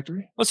Fantasy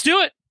Factory? Let's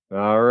do it.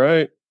 All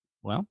right.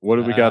 Well, what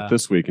have we got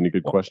this week? Any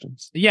good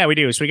questions? Yeah, we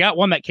do. So we got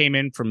one that came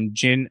in from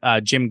Jim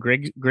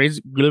Grigsby.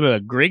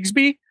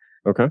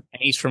 Okay. And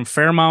he's from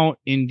Fairmount,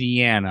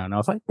 Indiana.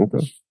 Now,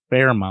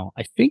 Fairmount,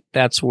 I think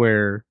that's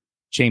where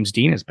James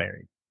Dean is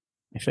buried.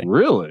 I think.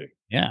 Really?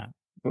 Yeah.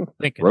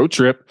 Road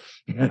trip.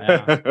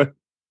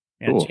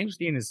 Yeah, Cool. James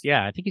Dean is,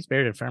 I think he's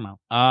buried at Fairmount.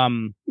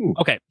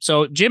 Okay,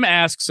 so Jim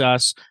asks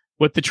us,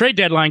 with the trade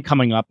deadline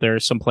coming up, there are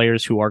some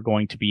players who are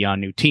going to be on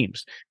new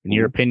teams. In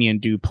your opinion,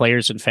 do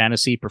players in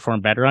fantasy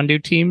perform better on new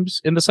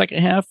teams in the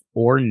second half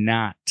or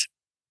not?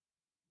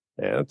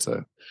 Yeah,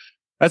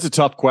 that's a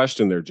tough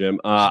question there, Jim.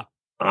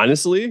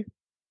 Honestly,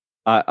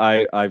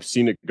 I've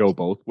seen it go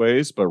both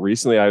ways, but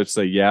recently I would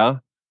say,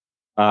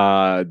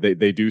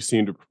 they do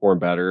seem to perform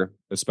better,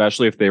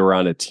 especially if they were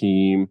on a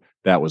team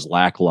that was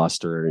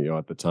lackluster,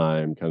 at the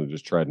time, kind of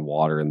just treading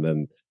water. And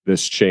then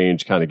this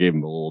change kind of gave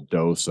them a little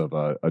dose of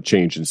a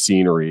change in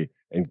scenery.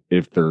 And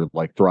if they're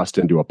like thrust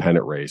into a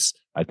pennant race,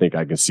 I think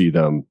I can see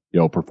them,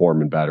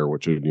 performing better,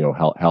 which would,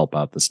 help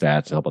out the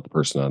stats and help out the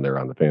person on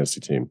the fantasy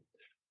team.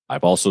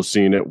 I've also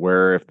seen it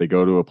where if they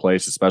go to a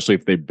place, especially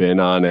if they've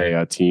been on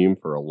a team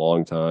for a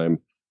long time,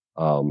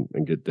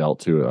 and get dealt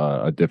to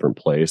a different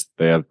place,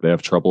 they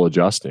have trouble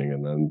adjusting,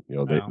 and then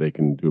they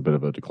can do a bit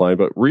of a decline.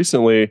 But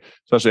recently,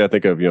 especially I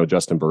think of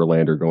Justin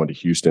Verlander going to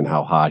Houston,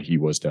 how hot he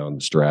was down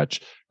the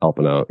stretch,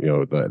 helping out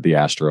the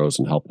Astros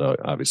and helping out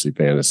obviously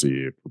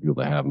fantasy for people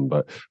to have him.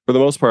 But for the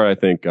most part, I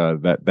think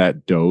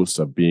that dose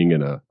of being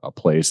in a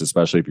place,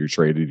 especially if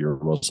you're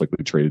most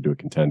likely traded to a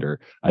contender,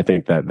 I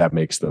think that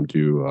makes them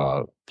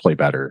do play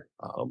better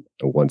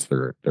once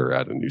they're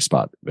at a new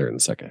spot there in the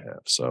second half.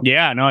 So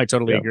I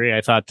totally agree.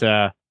 I thought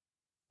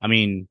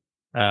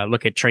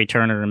look at Trey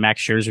Turner and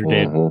Max Scherzer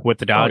did with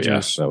the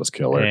Dodgers. That was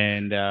killer.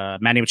 And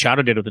Manny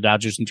Machado did with the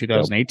Dodgers in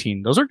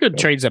 2018. Those are good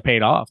trades that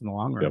paid off in the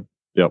long run.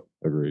 Yep.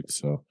 Agreed.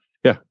 So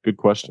good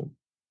question.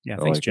 Yeah,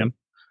 thanks, Jim.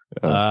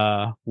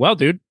 Well,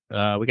 dude,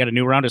 we got a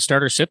new round of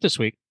starter sit this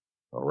week.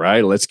 All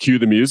right, let's cue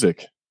the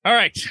music. All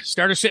right,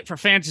 starter sit for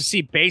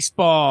fantasy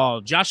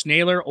baseball. Josh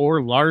Naylor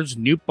or Lars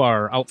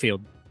Nootbaar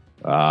outfield?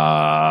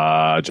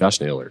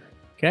 Josh Naylor.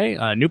 Okay,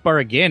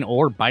 Nootbaar again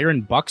or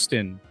Byron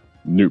Buxton?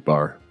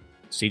 Nootbaar.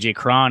 CJ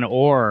Cron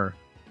or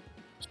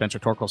Spencer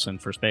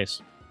Torkelson, first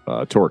base?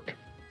 Torque.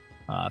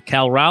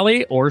 Cal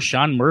Raleigh or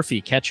Sean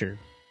Murphy, catcher?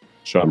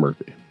 Sean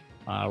Murphy.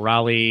 Cal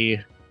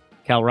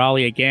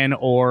Raleigh again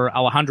or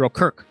Alejandro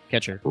Kirk,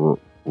 catcher?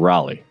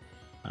 Raleigh.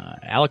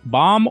 Alec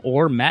Baum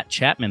or Matt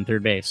Chapman,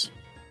 third base?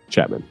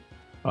 Chapman.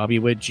 Bobby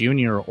Witt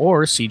Jr.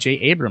 or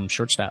CJ Abrams,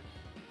 shortstop?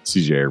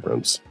 CJ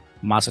Abrams.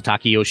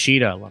 Masataka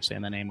Yoshida, love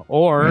saying the name,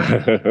 or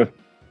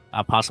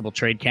a possible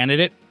trade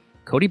candidate,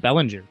 Cody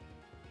Bellinger.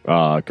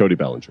 Cody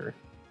Bellinger.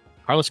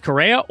 Carlos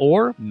Correa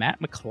or Matt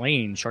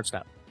McLain,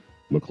 shortstop?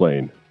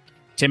 McLain.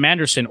 Tim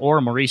Anderson or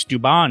Maurice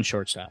Dubon,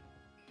 shortstop?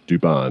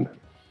 Dubon.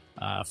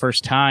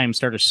 First time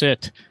starter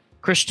sit,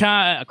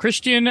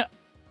 Christian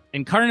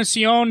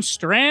Encarnacion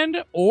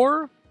Strand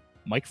or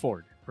Mike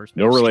Ford, first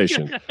base? No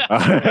relation.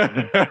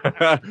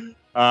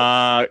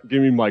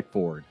 Give me Mike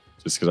Ford,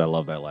 just because I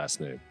love that last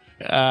name.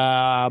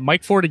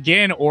 Mike Ford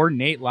again or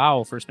Nate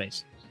Lau, first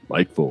base?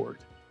 Mike Ford.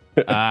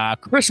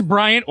 Chris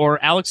Bryant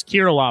or Alex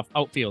Kirilloff,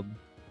 outfield?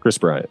 Chris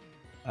Bryant.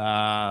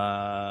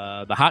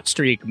 The hot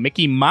streak,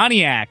 Mickey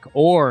Moniak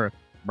or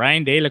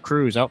Brian De La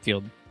Cruz,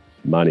 outfield?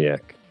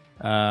 Moniak.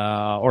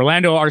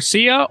 Orlando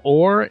Arcia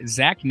or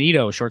Zach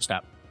Nito,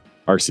 shortstop?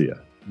 Arcia.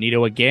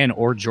 Nito again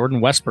or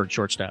Jordan Westburg,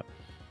 shortstop?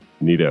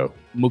 Nito.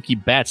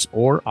 Mookie Betts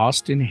or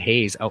Austin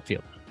Hayes,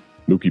 outfield?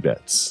 Mookie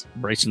Betts.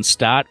 Bryson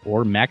Stott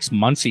or Max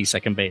Muncy,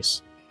 second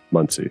base?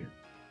 Muncy.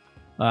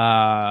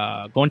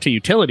 Going to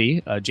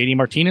utility, JD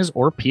Martinez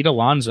or Pete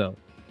Alonso?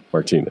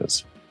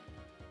 Martinez.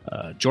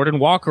 Jordan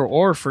Walker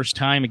or first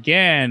time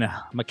again,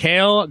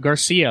 Mikhail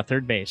Garcia,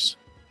 third base?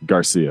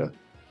 Garcia.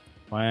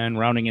 When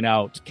rounding it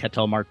out,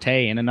 Ketel Marte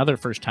and another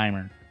first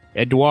timer,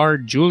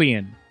 Edouard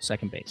Julien,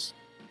 second base?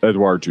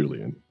 Edouard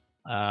Julien.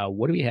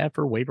 What do we have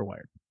for waiver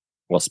wire?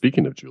 Well,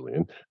 speaking of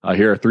Julien,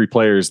 here are three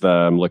players that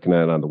I'm looking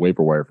at on the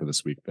waiver wire for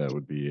this week that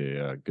would be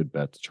a good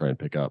bet to try and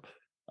pick up.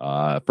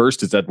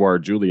 First is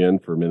Edouard Julien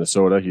for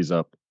Minnesota. He's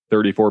up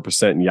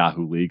 34% in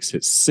Yahoo leagues,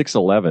 hit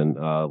 611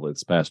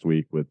 this past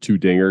week with 2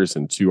 dingers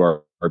and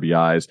 2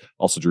 RBIs.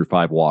 Also drew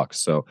 5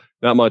 walks. So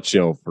not much,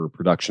 for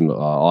production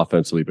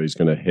offensively, but he's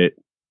going to hit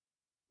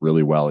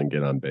really well and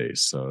get on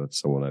base. So that's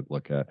someone I'd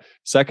look at.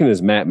 Second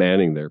is Matt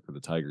Manning there for the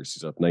Tigers.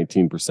 He's up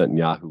 19% in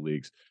Yahoo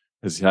leagues.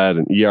 Has had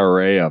an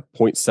ERA of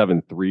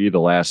 0.73 the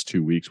last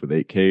 2 weeks with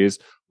 8 Ks.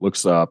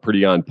 Looks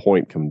pretty on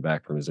point coming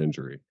back from his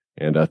injury.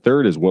 And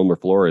third is Wilmer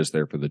Flores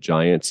there for the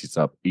Giants. He's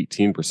up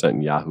 18%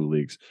 in Yahoo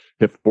leagues.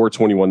 Hit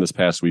 421 this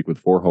past week with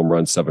 4 home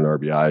runs, 7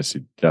 RBIs.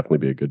 He'd definitely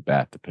be a good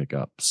bat to pick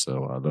up.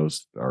 So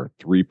those are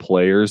 3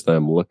 players that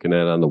I'm looking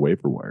at on the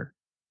waiver wire.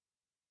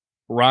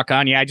 Rock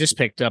on. Yeah, I just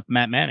picked up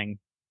Matt Manning.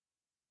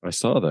 I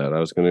saw that. I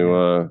was going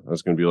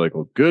to be like,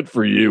 well, good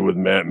for you with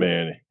Matt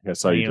Manning. I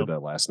saw you did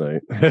that last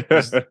night.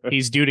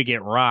 he's due to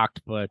get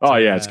rocked, but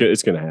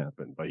it's going to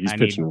happen. But he's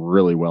pitching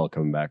really well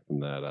coming back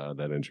from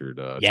that injured.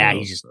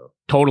 He's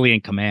totally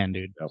in command,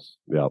 dude.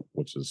 Yep,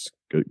 which is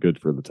good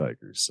for the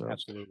Tigers. So.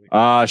 Absolutely.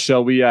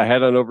 Shall we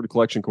head on over to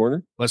Collection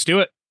Corner? Let's do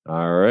it.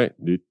 All right.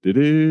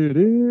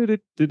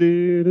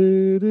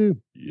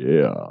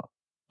 Yeah.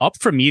 Up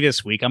for me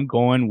this week, I'm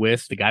going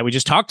with the guy we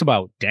just talked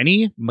about,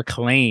 Denny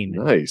McLain.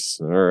 Nice.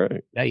 All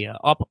right. Yeah.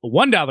 Up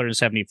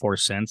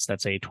 $1.74.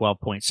 That's a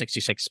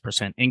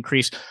 12.66%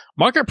 increase.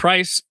 Market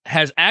price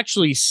has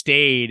actually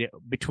stayed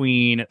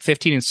between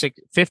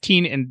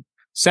 $15 and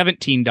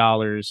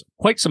 $17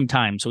 quite some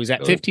time. So he's at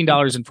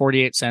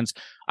 $15.48.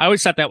 I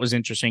always thought that was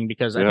interesting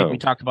because I think we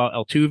talked about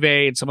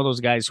Altuve and some of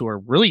those guys who are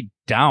really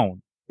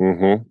down.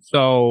 Mm-hmm.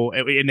 So,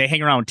 and they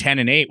hang around 10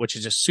 and 8, which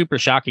is just super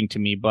shocking to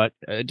me. But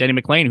Denny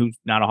McLain, who's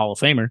not a Hall of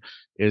Famer,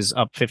 is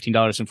up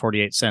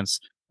 $15.48.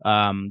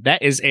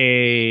 That is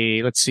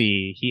let's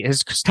see,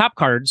 his top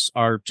cards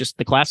are just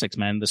the classics,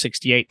 man. The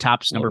 68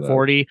 tops number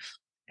 40,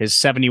 his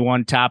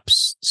 71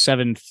 tops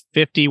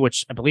 750,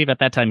 which I believe at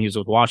that time he was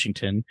with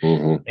Washington.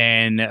 Mm-hmm.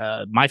 And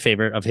my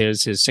favorite of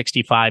his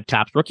 65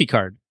 tops rookie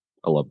card.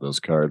 I love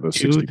those cards. Those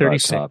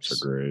 65 tops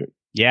are great.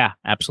 Yeah,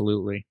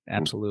 absolutely.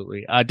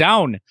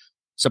 Down,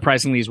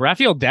 surprisingly, is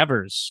Rafael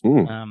Devers.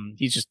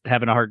 He's just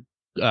having a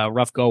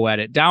rough go at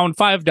it. Down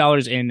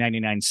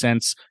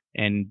 $5.99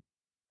 and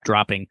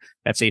dropping.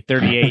 That's a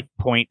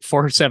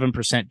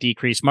 38.47%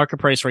 decrease. Market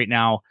price right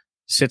now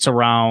sits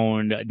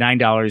around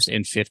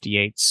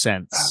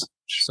 $9.58.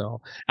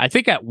 So I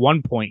think at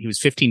one point he was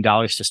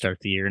 $15 to start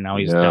the year. Now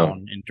he's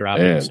down and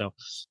dropping. Man. So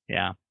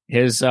yeah.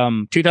 His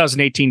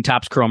 2018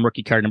 Topps Chrome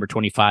rookie card number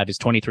 25, his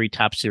 23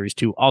 Topps Series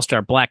 2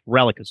 All-Star Black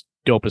Relic is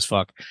dope as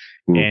fuck.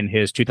 And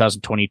his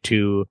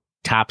 2022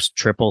 Topps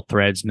Triple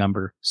Threads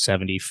number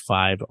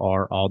 75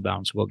 are all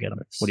down. So we'll get them.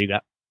 What do you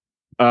got?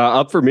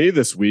 Up for me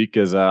this week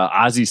is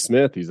Ozzie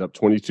Smith. He's up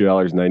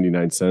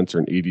 $22.99 or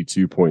an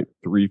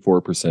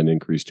 82.34%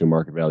 increase to a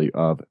market value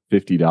of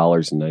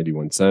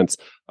 $50.91.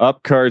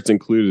 Up cards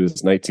included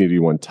his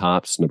 1981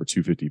 Topps number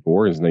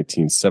 254 and his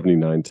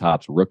 1979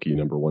 Topps rookie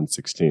number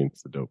 116.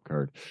 It's a dope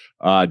card.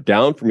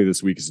 Down for me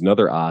this week is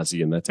another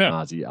Ozzie, and that's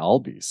Ozzie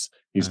Albies.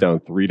 He's down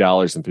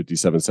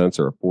 $3.57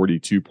 or a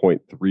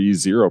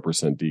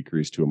 42.30%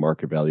 decrease to a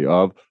market value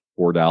of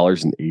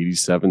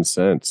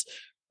 $4.87.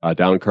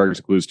 Down cards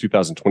includes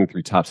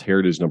 2023 Topps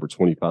Heritage number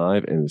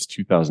 25 and his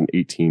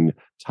 2018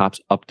 Topps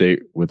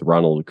Update with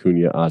Ronald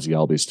Acuna, Ozzie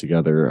Albies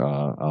together.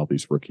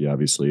 Albies rookie,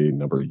 obviously,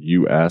 number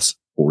US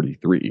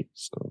 43.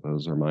 So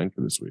those are mine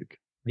for this week.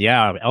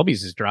 Yeah,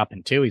 Albies is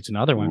dropping too. He's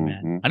another one,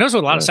 man. I know a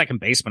lot of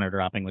second basemen are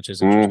dropping, which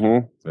is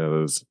interesting.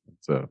 It's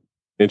a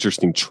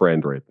interesting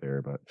trend right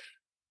there. But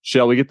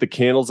shall we get the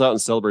candles out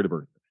and celebrate a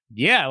birthday?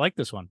 Yeah, I like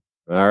this one.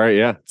 All right,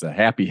 yeah. It's a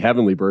happy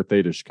heavenly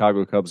birthday to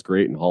Chicago Cubs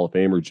great and Hall of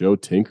Famer Joe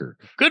Tinker.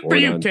 Good for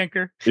you,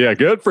 Tinker. Yeah,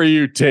 good for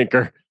you,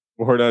 Tinker.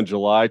 Born on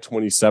July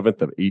 27th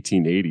of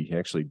 1880. He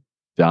actually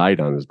died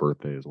on his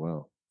birthday as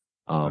well.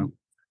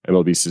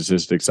 MLB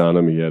statistics on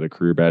him. He had a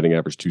career batting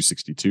average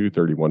 262,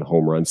 31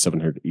 home runs,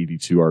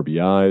 782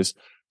 RBIs.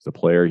 As a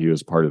player, he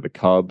was part of the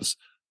Cubs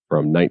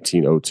from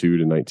 1902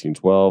 to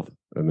 1912,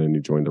 and then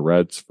he joined the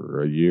Reds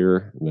for a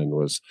year, and then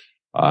was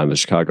on the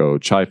Chicago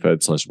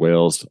Chi-Fed /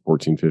 Wales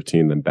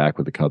 14-15, then back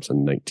with the Cubs in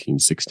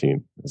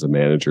 1916. As a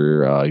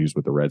manager, he was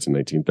with the Reds in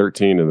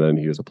 1913, and then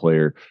he was a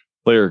player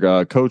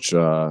coach in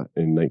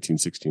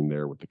 1916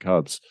 there with the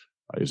Cubs.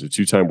 He was a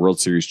two-time World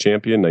Series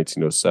champion,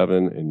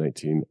 1907 and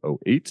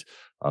 1908,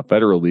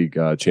 Federal League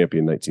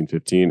champion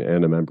 1915,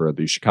 and a member of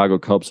the Chicago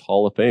Cubs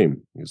Hall of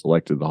Fame. He was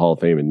elected to the Hall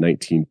of Fame in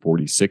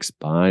 1946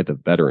 by the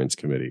Veterans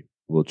Committee.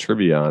 A little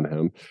trivia on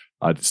him.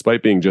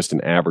 Despite being just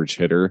an average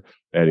hitter,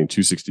 adding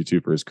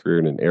 262 for his career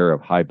in an era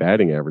of high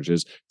batting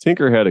averages,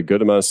 Tinker had a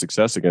good amount of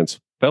success against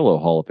fellow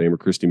Hall of Famer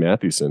Christy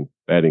Mathewson,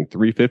 batting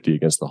 350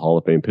 against the Hall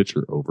of Fame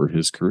pitcher over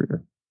his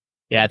career.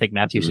 Yeah, I think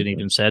Mathewson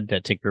even said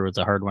that Tinker was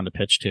a hard one to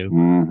pitch to.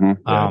 Yeah,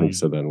 I think he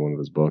said that in one of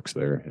his books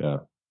there. Yeah.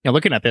 Now,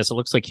 looking at this, it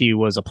looks like he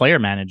was a player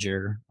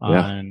manager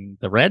on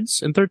the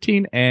Reds in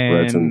 13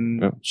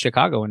 and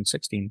Chicago in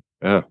 16.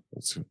 Yeah.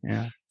 It's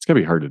got to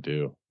be hard to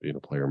do, being a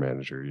player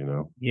manager, you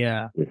know?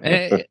 Yeah.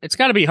 It's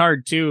got to be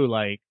hard, too.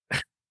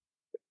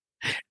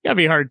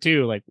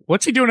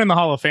 What's he doing in the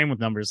Hall of Fame with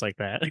numbers like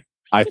that?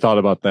 I thought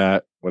about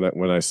that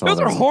when I saw those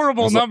that. Are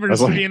horrible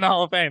numbers to be in the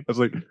Hall of Fame. I was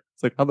like,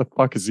 it's like, how the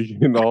fuck is he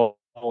in the Hall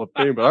of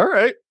Fame? But all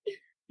right.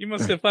 You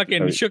must have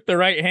fucking shook the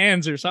right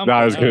hands or something. No,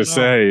 I was going to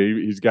say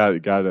he's got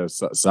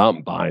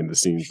something behind the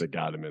scenes that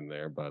got him in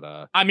there.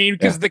 But I mean,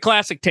 because the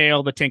classic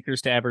tale, the Tinker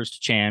Stabbers to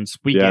Chance,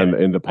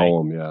 in the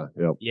poem,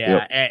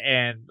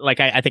 and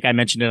like I think I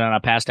mentioned it on a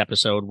past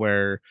episode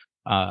where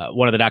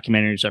one of the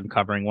documentaries I'm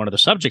covering, one of the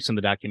subjects in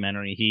the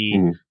documentary,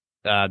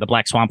 the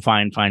Black Swamp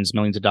finds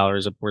millions of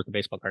dollars worth of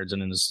baseball cards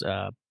in his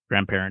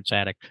grandparents'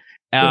 attic.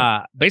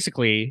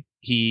 Basically,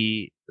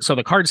 so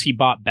the cards he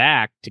bought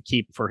back to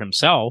keep for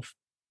himself.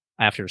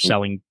 After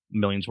selling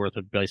millions worth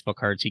of baseball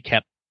cards, he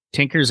kept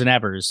Tinkers and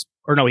Evers.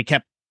 Or no, he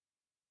kept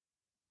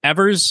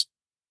Evers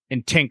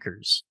and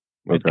Tinkers.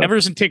 Okay.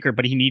 Evers and Tinker,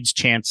 but he needs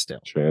Chance still.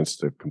 Chance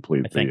to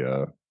complete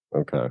the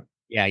okay.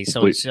 Yeah,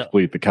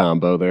 complete the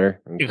combo there.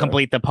 Okay. To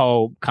complete the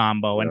Poe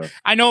combo. And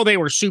I know they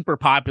were super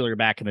popular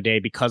back in the day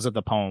because of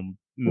the poem.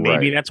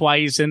 maybe that's why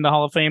he's in the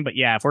Hall of Fame. But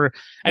yeah, if we're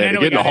and I know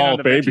getting the Hall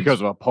of Fame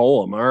because of a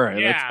poem. All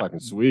right, that's fucking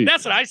sweet.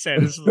 That's what I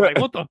said. This is like,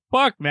 what the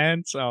fuck,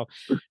 man? So,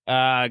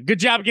 good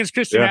job against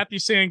Christian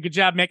Mathewson. Good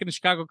job making the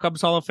Chicago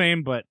Cubs Hall of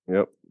Fame. But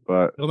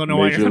but I don't know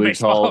why you're in the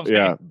Baseball Hall of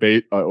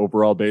Fame.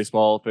 Overall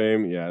Baseball Hall of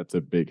Fame. Yeah, it's a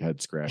big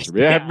head scratcher.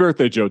 But happy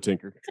birthday, Joe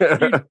Tinker.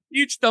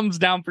 huge thumbs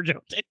down for Joe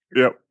Tinker.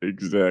 Yep,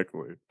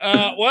 exactly.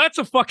 Well, that's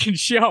a fucking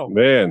show,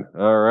 man.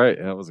 All right,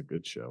 that was a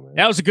good show, man.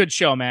 That was a good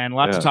show, man. A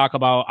lot to talk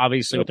about,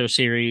 obviously, with their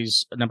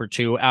series number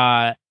 2.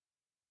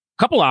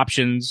 Couple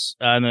options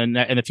in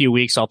a few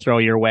weeks. I'll throw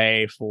your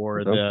way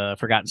for the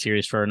Forgotten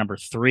Series for number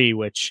 3,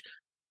 which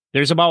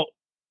there's one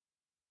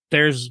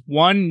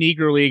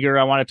Negro Leaguer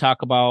I want to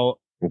talk about.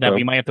 That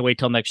we might have to wait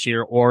till next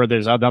year, or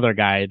there's another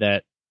guy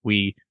that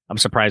I'm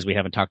surprised we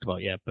haven't talked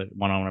about yet, but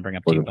one I want to bring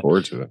up to you. Looking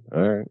forward to it.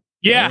 All right.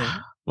 Yeah. All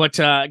right. But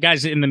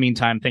guys, in the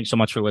meantime, thanks so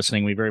much for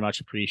listening. We very much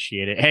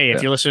appreciate it. Hey,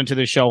 if you're listening to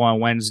the show on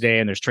Wednesday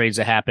and there's trades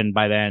that happen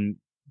by then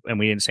and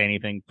we didn't say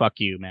anything,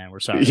 fuck you, man. We're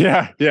sorry.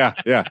 Yeah.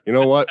 You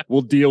know what?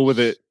 We'll deal with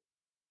it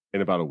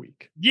in about a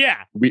week. Yeah.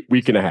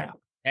 Week and a half.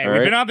 Hey,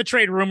 we've been on the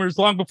trade rumors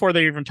long before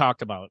they even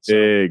talked about it. So.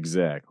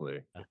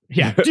 Exactly.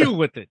 Yeah, deal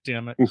with it,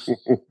 damn it.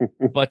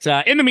 But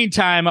in the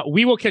meantime,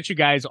 we will catch you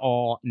guys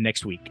all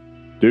next week.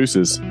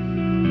 Deuces.